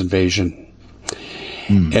Chinese invasion.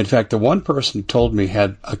 In fact, the one person told me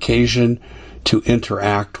had occasion to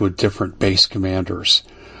interact with different base commanders.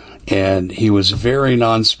 And he was very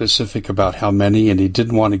nonspecific about how many, and he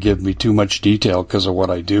didn't want to give me too much detail because of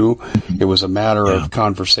what I do. It was a matter of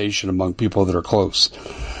conversation among people that are close.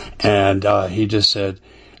 And he just said,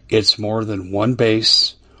 it's more than one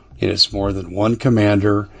base, and it's more than one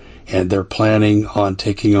commander, and they're planning on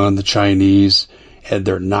taking on the Chinese, and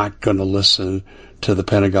they're not going to listen to the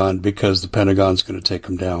Pentagon because the Pentagon's going to take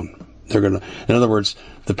them down. In other words,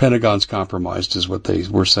 the Pentagon's compromised is what they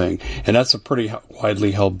were saying. And that's a pretty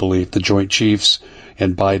widely held belief. The Joint Chiefs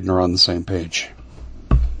and Biden are on the same page.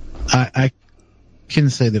 I can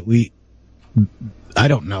say that I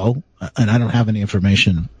don't know, and I don't have any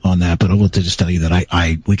information on that, but I want to just tell you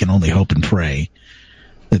that we can only hope and pray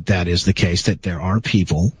that is the case, that there are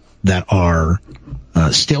people that are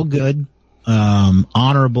still good,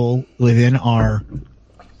 honorable within our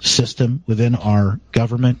system, within our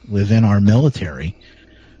government, within our military,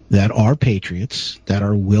 that are patriots, that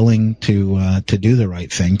are willing to do the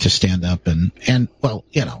right thing, to stand up and well,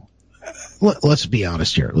 let's be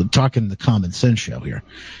honest here. We're talking the common sense show here.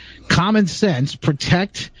 Common sense,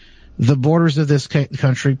 protect the borders of this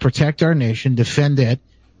country, protect our nation, defend it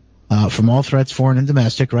from all threats, foreign and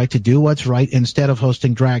domestic, right? To do what's right instead of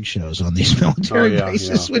hosting drag shows on these military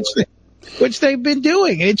bases, which they've been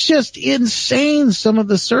doing. It's just insane, some of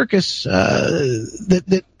the circus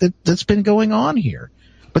that's been going on here.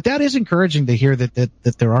 But that is encouraging to hear that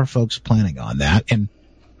there are folks planning on that, and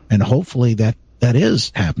hopefully that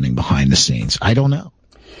is happening behind the scenes. I don't know.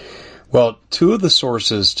 Well, 2 of the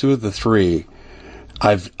sources, 2 of the 3,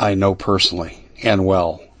 I know personally and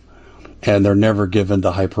well, and they're never given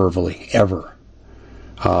to hyperbole ever.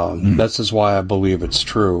 This is why I believe it's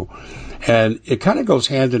true. And it kind of goes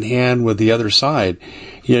hand in hand with the other side.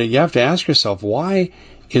 You have to ask yourself, why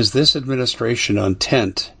is this administration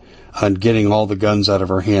intent on getting all the guns out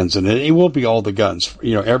of our hands? And it will be all the guns.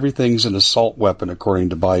 Everything's an assault weapon, according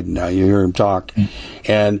to Biden now. You hear him talk.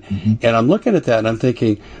 And I'm looking at that and I'm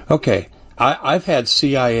thinking, okay, I've had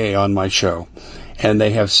CIA on my show, and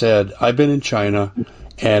they have said, I've been in China,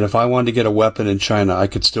 and if I wanted to get a weapon in China, I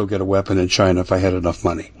could still get a weapon in China if I had enough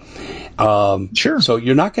money. Sure. So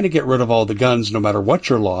you're not going to get rid of all the guns no matter what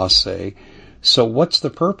your laws say. So what's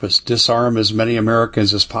the purpose? Disarm as many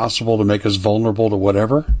Americans as possible to make us vulnerable to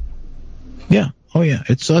whatever? Yeah. Oh, yeah.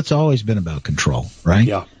 It's always been about control, right?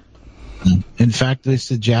 Yeah. In fact, the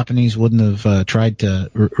Japanese wouldn't have tried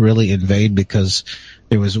to really invade because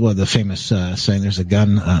there was the famous saying, there's a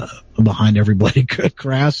gun behind every blade of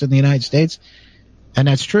grass in the United States. And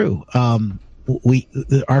that's true.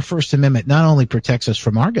 Our First Amendment not only protects us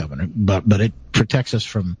from our government, but it protects us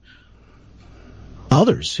from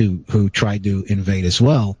others who tried to invade as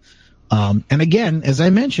well. And again, as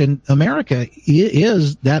I mentioned, America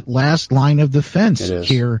is that last line of defense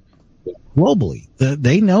here globally.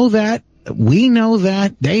 They know that. We know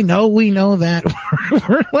that. They know we know that.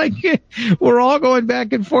 We're all going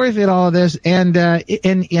back and forth in all of this. And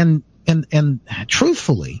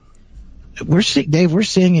truthfully, we're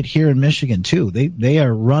seeing it here in Michigan too. They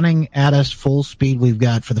are running at us full speed. We've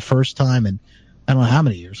got, for the first time in I don't know how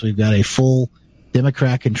many years, we've got a full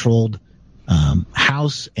Democrat-controlled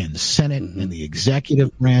House and Senate and the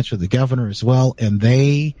executive branch with the governor as well, and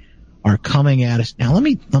they are coming at us. Now, let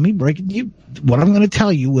me break it to you. What I'm going to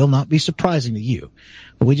tell you will not be surprising to you,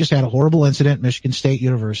 but we just had a horrible incident at Michigan State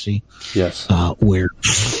University. Yes. Where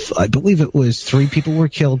I believe it was 3 people were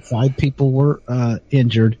killed, 5 people were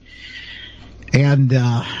injured. And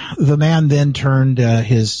the man then turned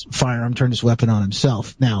his weapon on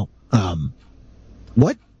himself. Now,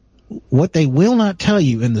 what they will not tell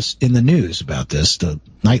you in the news about this, the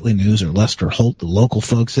nightly news or Lester Holt, the local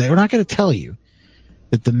folks, they're not going to tell you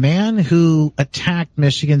that the man who attacked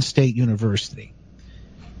Michigan State University,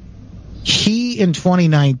 he in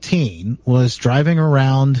 2019 was driving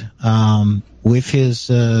around with his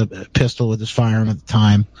pistol, with his firearm at the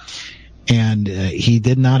time, and he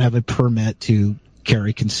did not have a permit to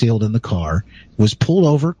carry concealed in the car, was pulled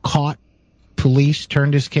over, caught. Police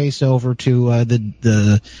turned his case over to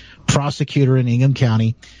the prosecutor in Ingham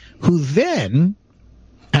County, who then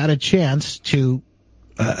had a chance to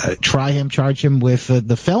charge him with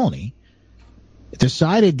the felony,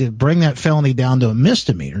 decided to bring that felony down to a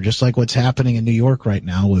misdemeanor, just like what's happening in New York right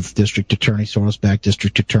now with District Attorney Sorosback,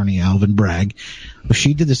 District Attorney Alvin Bragg.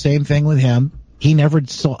 She did the same thing with him. He never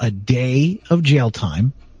saw a day of jail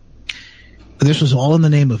time. This was all in the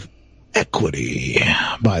name of equity,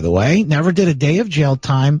 by the way. Never did a day of jail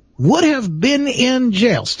time. Would have been in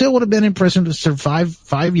jail. Still would have been in prison to serve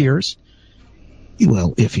 5 years.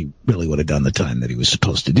 Well, if he really would have done the time that he was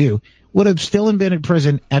supposed to do. Would have still been in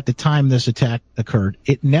prison at the time this attack occurred.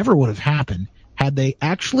 It never would have happened had they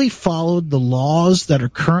actually followed the laws that are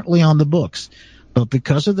currently on the books. But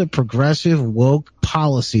because of the progressive woke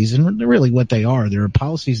policies, and really what they are, there are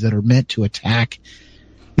policies that are meant to attack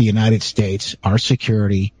the United States, our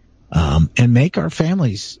security, and make our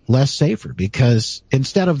families less safer, because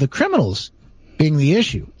instead of the criminals being the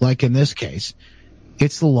issue, like in this case,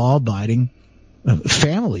 it's the law-abiding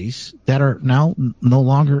families that are now no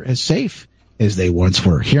longer as safe as they once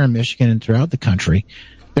were here in Michigan and throughout the country.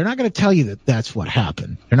 They're not going to tell you that that's what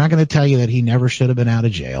happened. They're not going to tell you that he never should have been out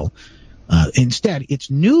of jail. Instead, it's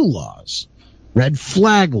new laws, red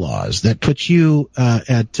flag laws that put you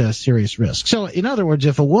at serious risk. So, in other words,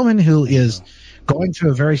 if a woman who is going through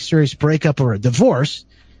a very serious breakup or a divorce,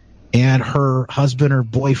 and her husband or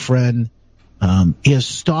boyfriend is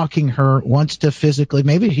stalking her, wants to physically,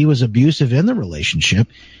 maybe he was abusive in the relationship,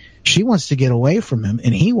 she wants to get away from him,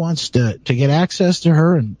 and he wants to get access to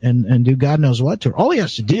her and do God knows what to her. All he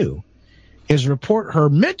has to do is report her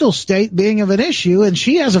mental state being of an issue, and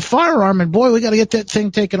she has a firearm, and boy, we got to get that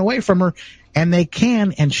thing taken away from her. And they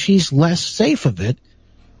can, and she's less safe of it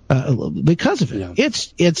because of it. Yeah.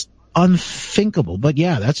 It's unthinkable. But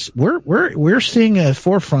yeah, we're seeing a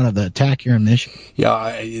forefront of the attack here in Michigan.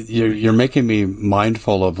 Yeah, you're making me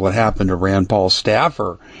mindful of what happened to Rand Paul's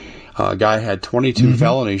staffer. A guy had 22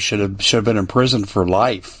 felonies, should have been in prison for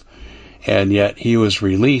life, and yet he was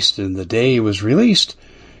released. And the day he was released,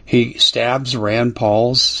 he stabs Rand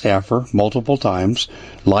Paul's staffer multiple times,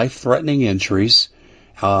 life-threatening injuries.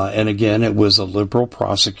 And again, it was a liberal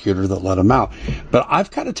prosecutor that let him out. But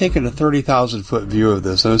I've kind of taken a 30,000-foot view of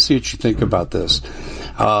this, and let's see what you think about this.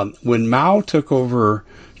 When Mao took over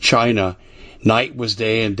China, night was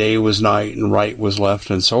day and day was night and right was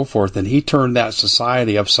left and so forth, and he turned that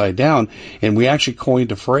society upside down, and we actually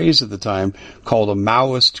coined a phrase at the time called a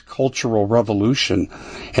Maoist cultural revolution,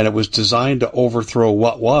 and it was designed to overthrow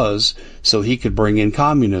what was so he could bring in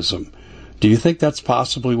communism. Do you think that's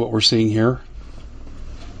possibly what we're seeing here?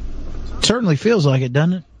 Certainly feels like it,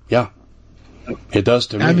 doesn't it? Yeah, it does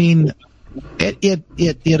to me. I mean, it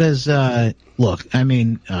is. Look, I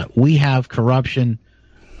mean, we have corruption,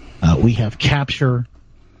 we have capture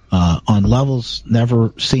on levels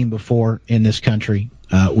never seen before in this country.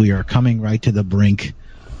 We are coming right to the brink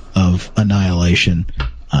of annihilation.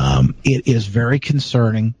 It is very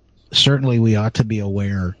concerning. Certainly, we ought to be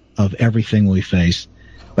aware of everything we face.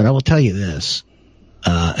 But I will tell you this.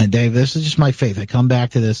 And Dave, this is just my faith. I come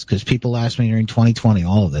back to this because people asked me during 2020,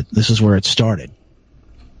 all of it. This is where it started.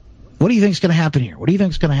 What do you think is going to happen here? What do you think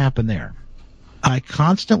is going to happen there? I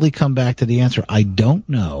constantly come back to the answer. I don't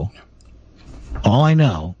know. All I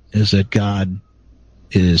know is that God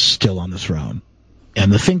is still on the throne.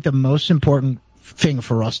 And the most important thing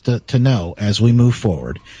for us to know as we move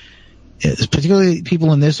forward is, particularly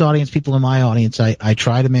people in this audience, people in my audience, I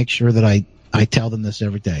try to make sure that I tell them this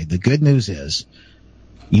every day. The good news is,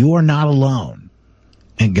 you are not alone,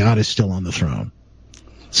 and God is still on the throne.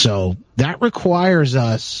 So that requires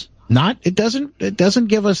us it doesn't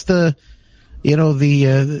give us the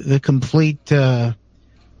complete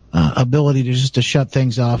ability to just to shut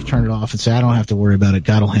things off, turn it off, and say, I don't have to worry about it.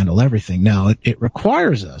 God will handle everything. No, it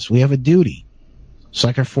requires us. We have a duty. It's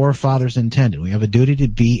like our forefathers intended. We have a duty to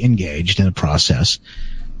be engaged in a process.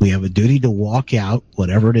 We have a duty to walk out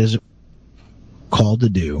whatever it is called to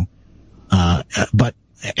do. But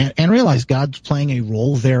realize God's playing a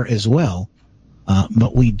role there as well.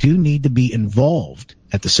 but we do need to be involved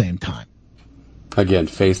at the same time. Again,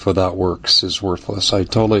 faith without works is worthless. I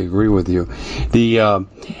totally agree with you.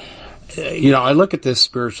 I look at this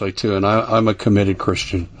spiritually too, and I'm a committed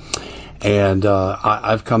Christian. And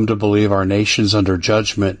I've come to believe our nation's under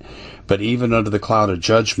judgment, but even under the cloud of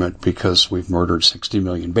judgment, because we've murdered 60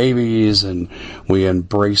 million babies, and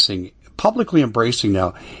publicly embracing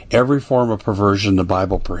now every form of perversion the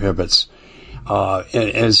Bible prohibits.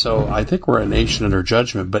 And so I think we're a nation under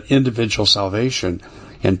judgment, but individual salvation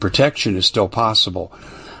and protection is still possible.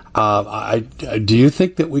 Do you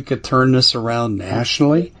think that we could turn this around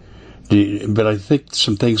nationally? But I think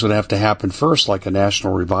some things would have to happen first, like a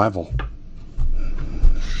national revival.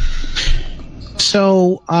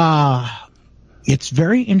 So, it's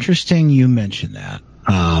very interesting you mentioned that.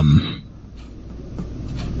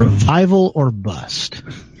 Revival or bust.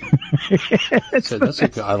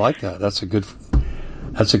 I like that. That's a good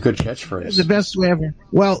catchphrase. The best way ever.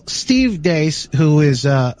 Well, Steve Deace, who is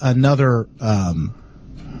another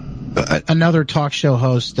talk show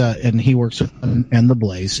host, and he works with and the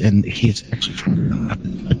Blaze, and he's actually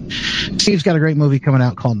Steve's got a great movie coming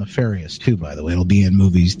out called Nefarious too, by the way. It'll be in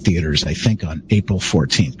movies theaters, I think, on April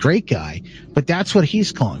 14th. Great guy, but that's what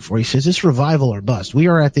he's calling for. He says it's revival or bust. We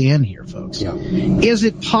are at the end here, folks. Yeah. Is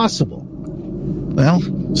it possible? Well,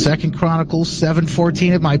 2 Chronicles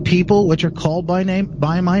 7:14, if my people, which are called by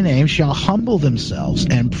my name, shall humble themselves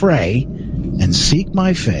and pray and seek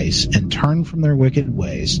my face and turn from their wicked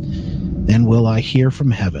ways, then will I hear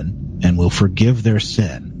from heaven and will forgive their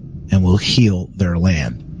sin and will heal their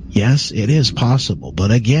land. Yes, it is possible,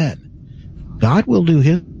 but again, God will do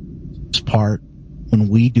his part when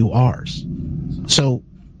we do ours. So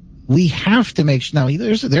we have to make sure. Now,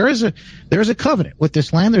 there is a covenant with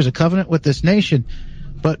this land. There's a covenant with this nation.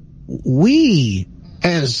 But we,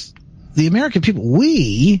 as the American people,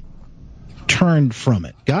 we turned from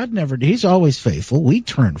it. God never did. He's always faithful. We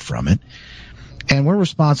turned from it. And we're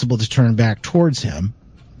responsible to turn back towards him.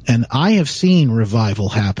 And I have seen revival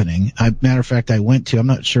happening. Matter of fact, I'm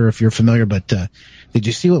not sure if you're familiar, but did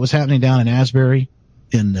you see what was happening down in Asbury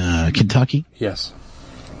in Kentucky? Yes.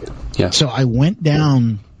 So I went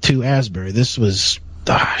down to Asbury. This was,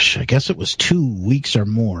 I guess it was 2 weeks or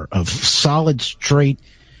more of solid straight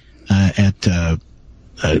at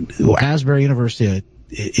Asbury University.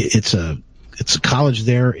 It's a college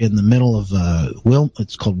there in the middle of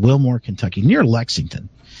it's called Wilmore, Kentucky, near Lexington.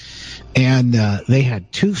 And they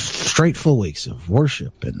had 2 straight full weeks of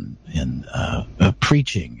worship and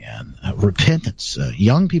preaching and repentance.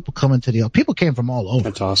 Young people coming to people came from all over.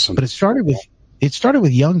 That's awesome. But it started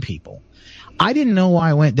with young people. I didn't know why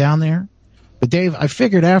I went down there, but Dave, I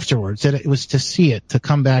figured afterwards that it was to see it, to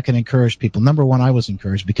come back and encourage people. Number one, I was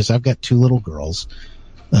encouraged because I've got 2 little girls.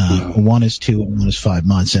 One is 2 and one is 5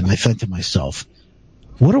 months. And I thought to myself,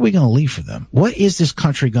 what are we going to leave for them? What is this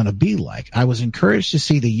country going to be like? I was encouraged to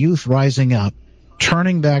see the youth rising up,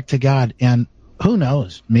 turning back to God. And who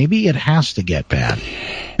knows? Maybe it has to get bad.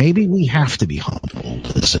 Maybe we have to be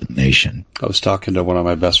humbled as a nation. I was talking to one of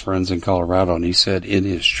my best friends in Colorado, and he said in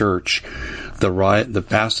his church, the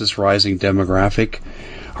fastest rising demographic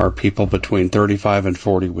are people between 35 and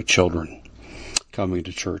 40 with children coming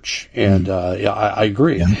to church. And I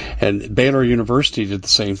agree. Yeah. And Baylor University did the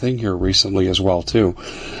same thing here recently as well, too.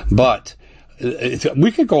 But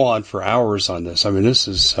we could go on for hours on this. I mean, this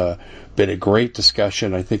has been a great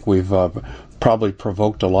discussion. I think we've probably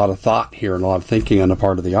provoked a lot of thought here and a lot of thinking on the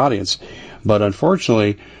part of the audience. But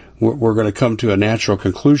unfortunately, we're going to come to a natural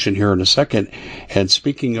conclusion here in a second. And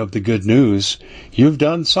speaking of the good news, you've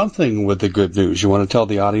done something with the good news. You want to tell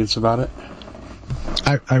the audience about it?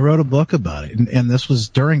 I wrote a book about it, and this was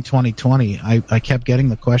during 2020. I kept getting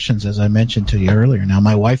the questions, as I mentioned to you earlier. Now,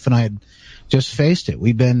 my wife and I had just faced it.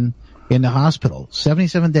 We've been in the hospital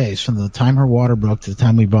 77 days from the time her water broke to the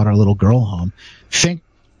time we brought our little girl home. Think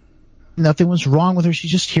nothing was wrong with her.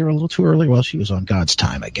 She's just here a little too early. Well, she was on God's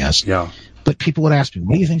time, I guess. Yeah. But people would ask me,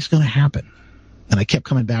 what do you think is going to happen? And I kept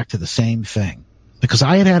coming back to the same thing. Because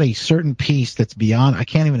I had a certain peace that's beyond, I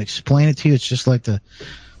can't even explain it to you. It's just like the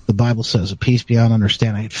Bible says, a peace beyond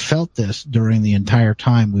understanding. I had felt this during the entire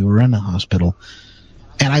time we were in the hospital.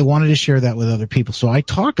 And I wanted to share that with other people. So I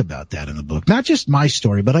talk about that in the book. Not just my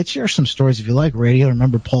story, but I share some stories. If you like radio,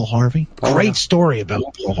 remember Paul Harvey? Great story about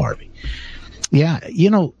Paul Harvey. Yeah,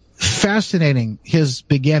 fascinating, his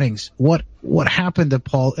beginnings. What happened to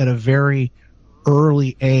Paul at a very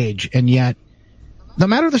early age, and yet, no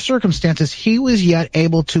matter the circumstances, he was yet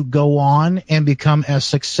able to go on and become as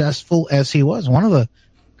successful as he was. One of the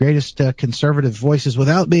greatest conservative voices,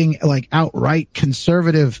 without being like outright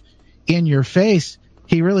conservative in your face.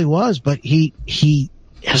 He really was, but he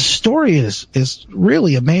his story is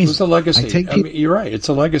really amazing. It's a legacy. I mean, you're right. It's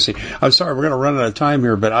a legacy. I'm sorry, we're going to run out of time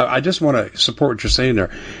here, but I just want to support what you're saying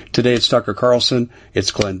there. Today it's Tucker Carlson,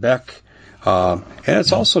 it's Glenn Beck, and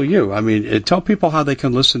it's also you. I mean, tell people how they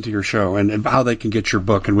can listen to your show and how they can get your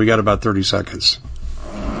book. And we got about 30 seconds.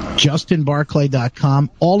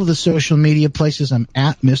 JustinBarclay.com. All of the social media places, I'm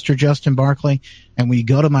at Mr. Justin Barclay. And when you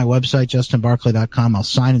go to my website, JustinBarclay.com, I'll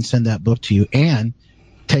sign and send that book to you. And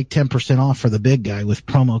take 10% off for the big guy with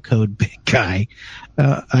promo code Big Guy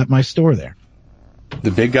at my store there.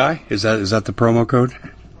 The Big Guy? Is that the promo code?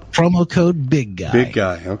 Promo code Big Guy. Big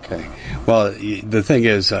Guy. Okay. Well, the thing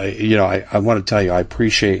is, I want to tell you, I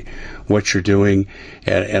appreciate what you're doing,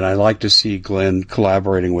 and I like to see Glenn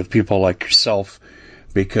collaborating with people like yourself,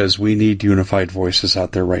 because we need unified voices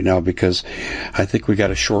out there right now, because I think we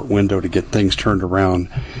got a short window to get things turned around,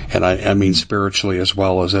 and I mean spiritually as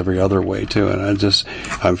well as every other way too, and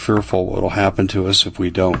I'm fearful what will happen to us if we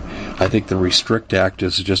don't. I think the Restrict Act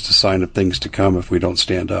is just a sign of things to come if we don't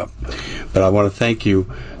stand up. But I want to thank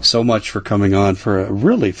you so much for coming on for a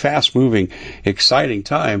really fast-moving, exciting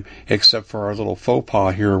time, except for our little faux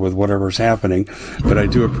pas here with whatever's happening. But I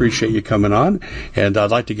do appreciate you coming on, and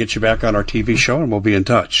I'd like to get you back on our TV show, and we'll be in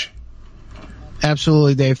touch.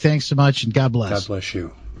 Absolutely, Dave. Thanks so much, and God bless. God bless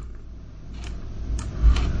you.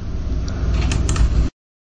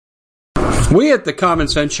 We at the Common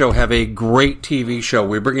Sense Show have a great TV show.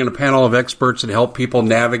 We bring in a panel of experts and help people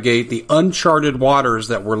navigate the uncharted waters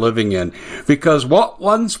that we're living in. Because what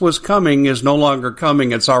once was coming is no longer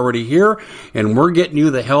coming. It's already here, and we're getting you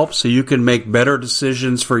the help so you can make better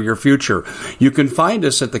decisions for your future. You can find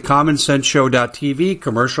us at thecommonsenseshow.tv,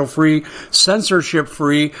 commercial-free,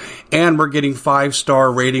 censorship-free, and we're getting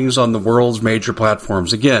 5-star ratings on the world's major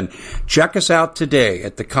platforms. Again, check us out today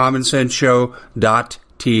at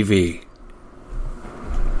thecommonsenseshow.tv.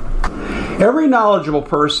 Every knowledgeable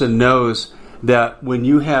person knows that when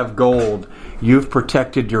you have gold, you've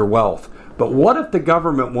protected your wealth. But what if the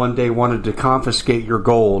government one day wanted to confiscate your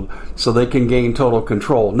gold so they can gain total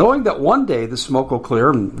control, knowing that one day the smoke will clear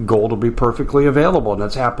and gold will be perfectly available, and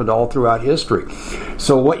that's happened all throughout history.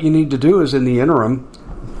 So what you need to do is, in the interim,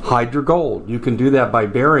 hide your gold. You can do that by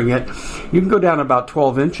burying it. You can go down about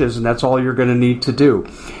 12 inches, and that's all you're going to need to do.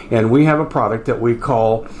 And we have a product that we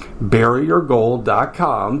call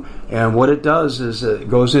buryyourgold.com, and what it does is it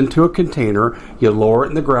goes into a container. You lower it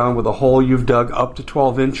in the ground with a hole you've dug up to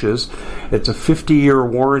 12 inches. It's a 50-year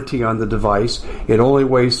warranty on the device. It only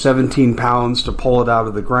weighs 17 pounds to pull it out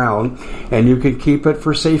of the ground, and you can keep it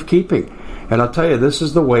for safekeeping. And I'll tell you, this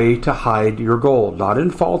is the way to hide your gold, not in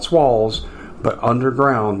false walls, but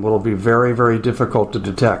underground, will be very, very difficult to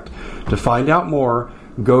detect. To find out more,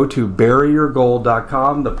 go to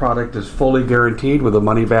buryyourgold.com. The product is fully guaranteed with a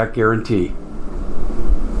money-back guarantee.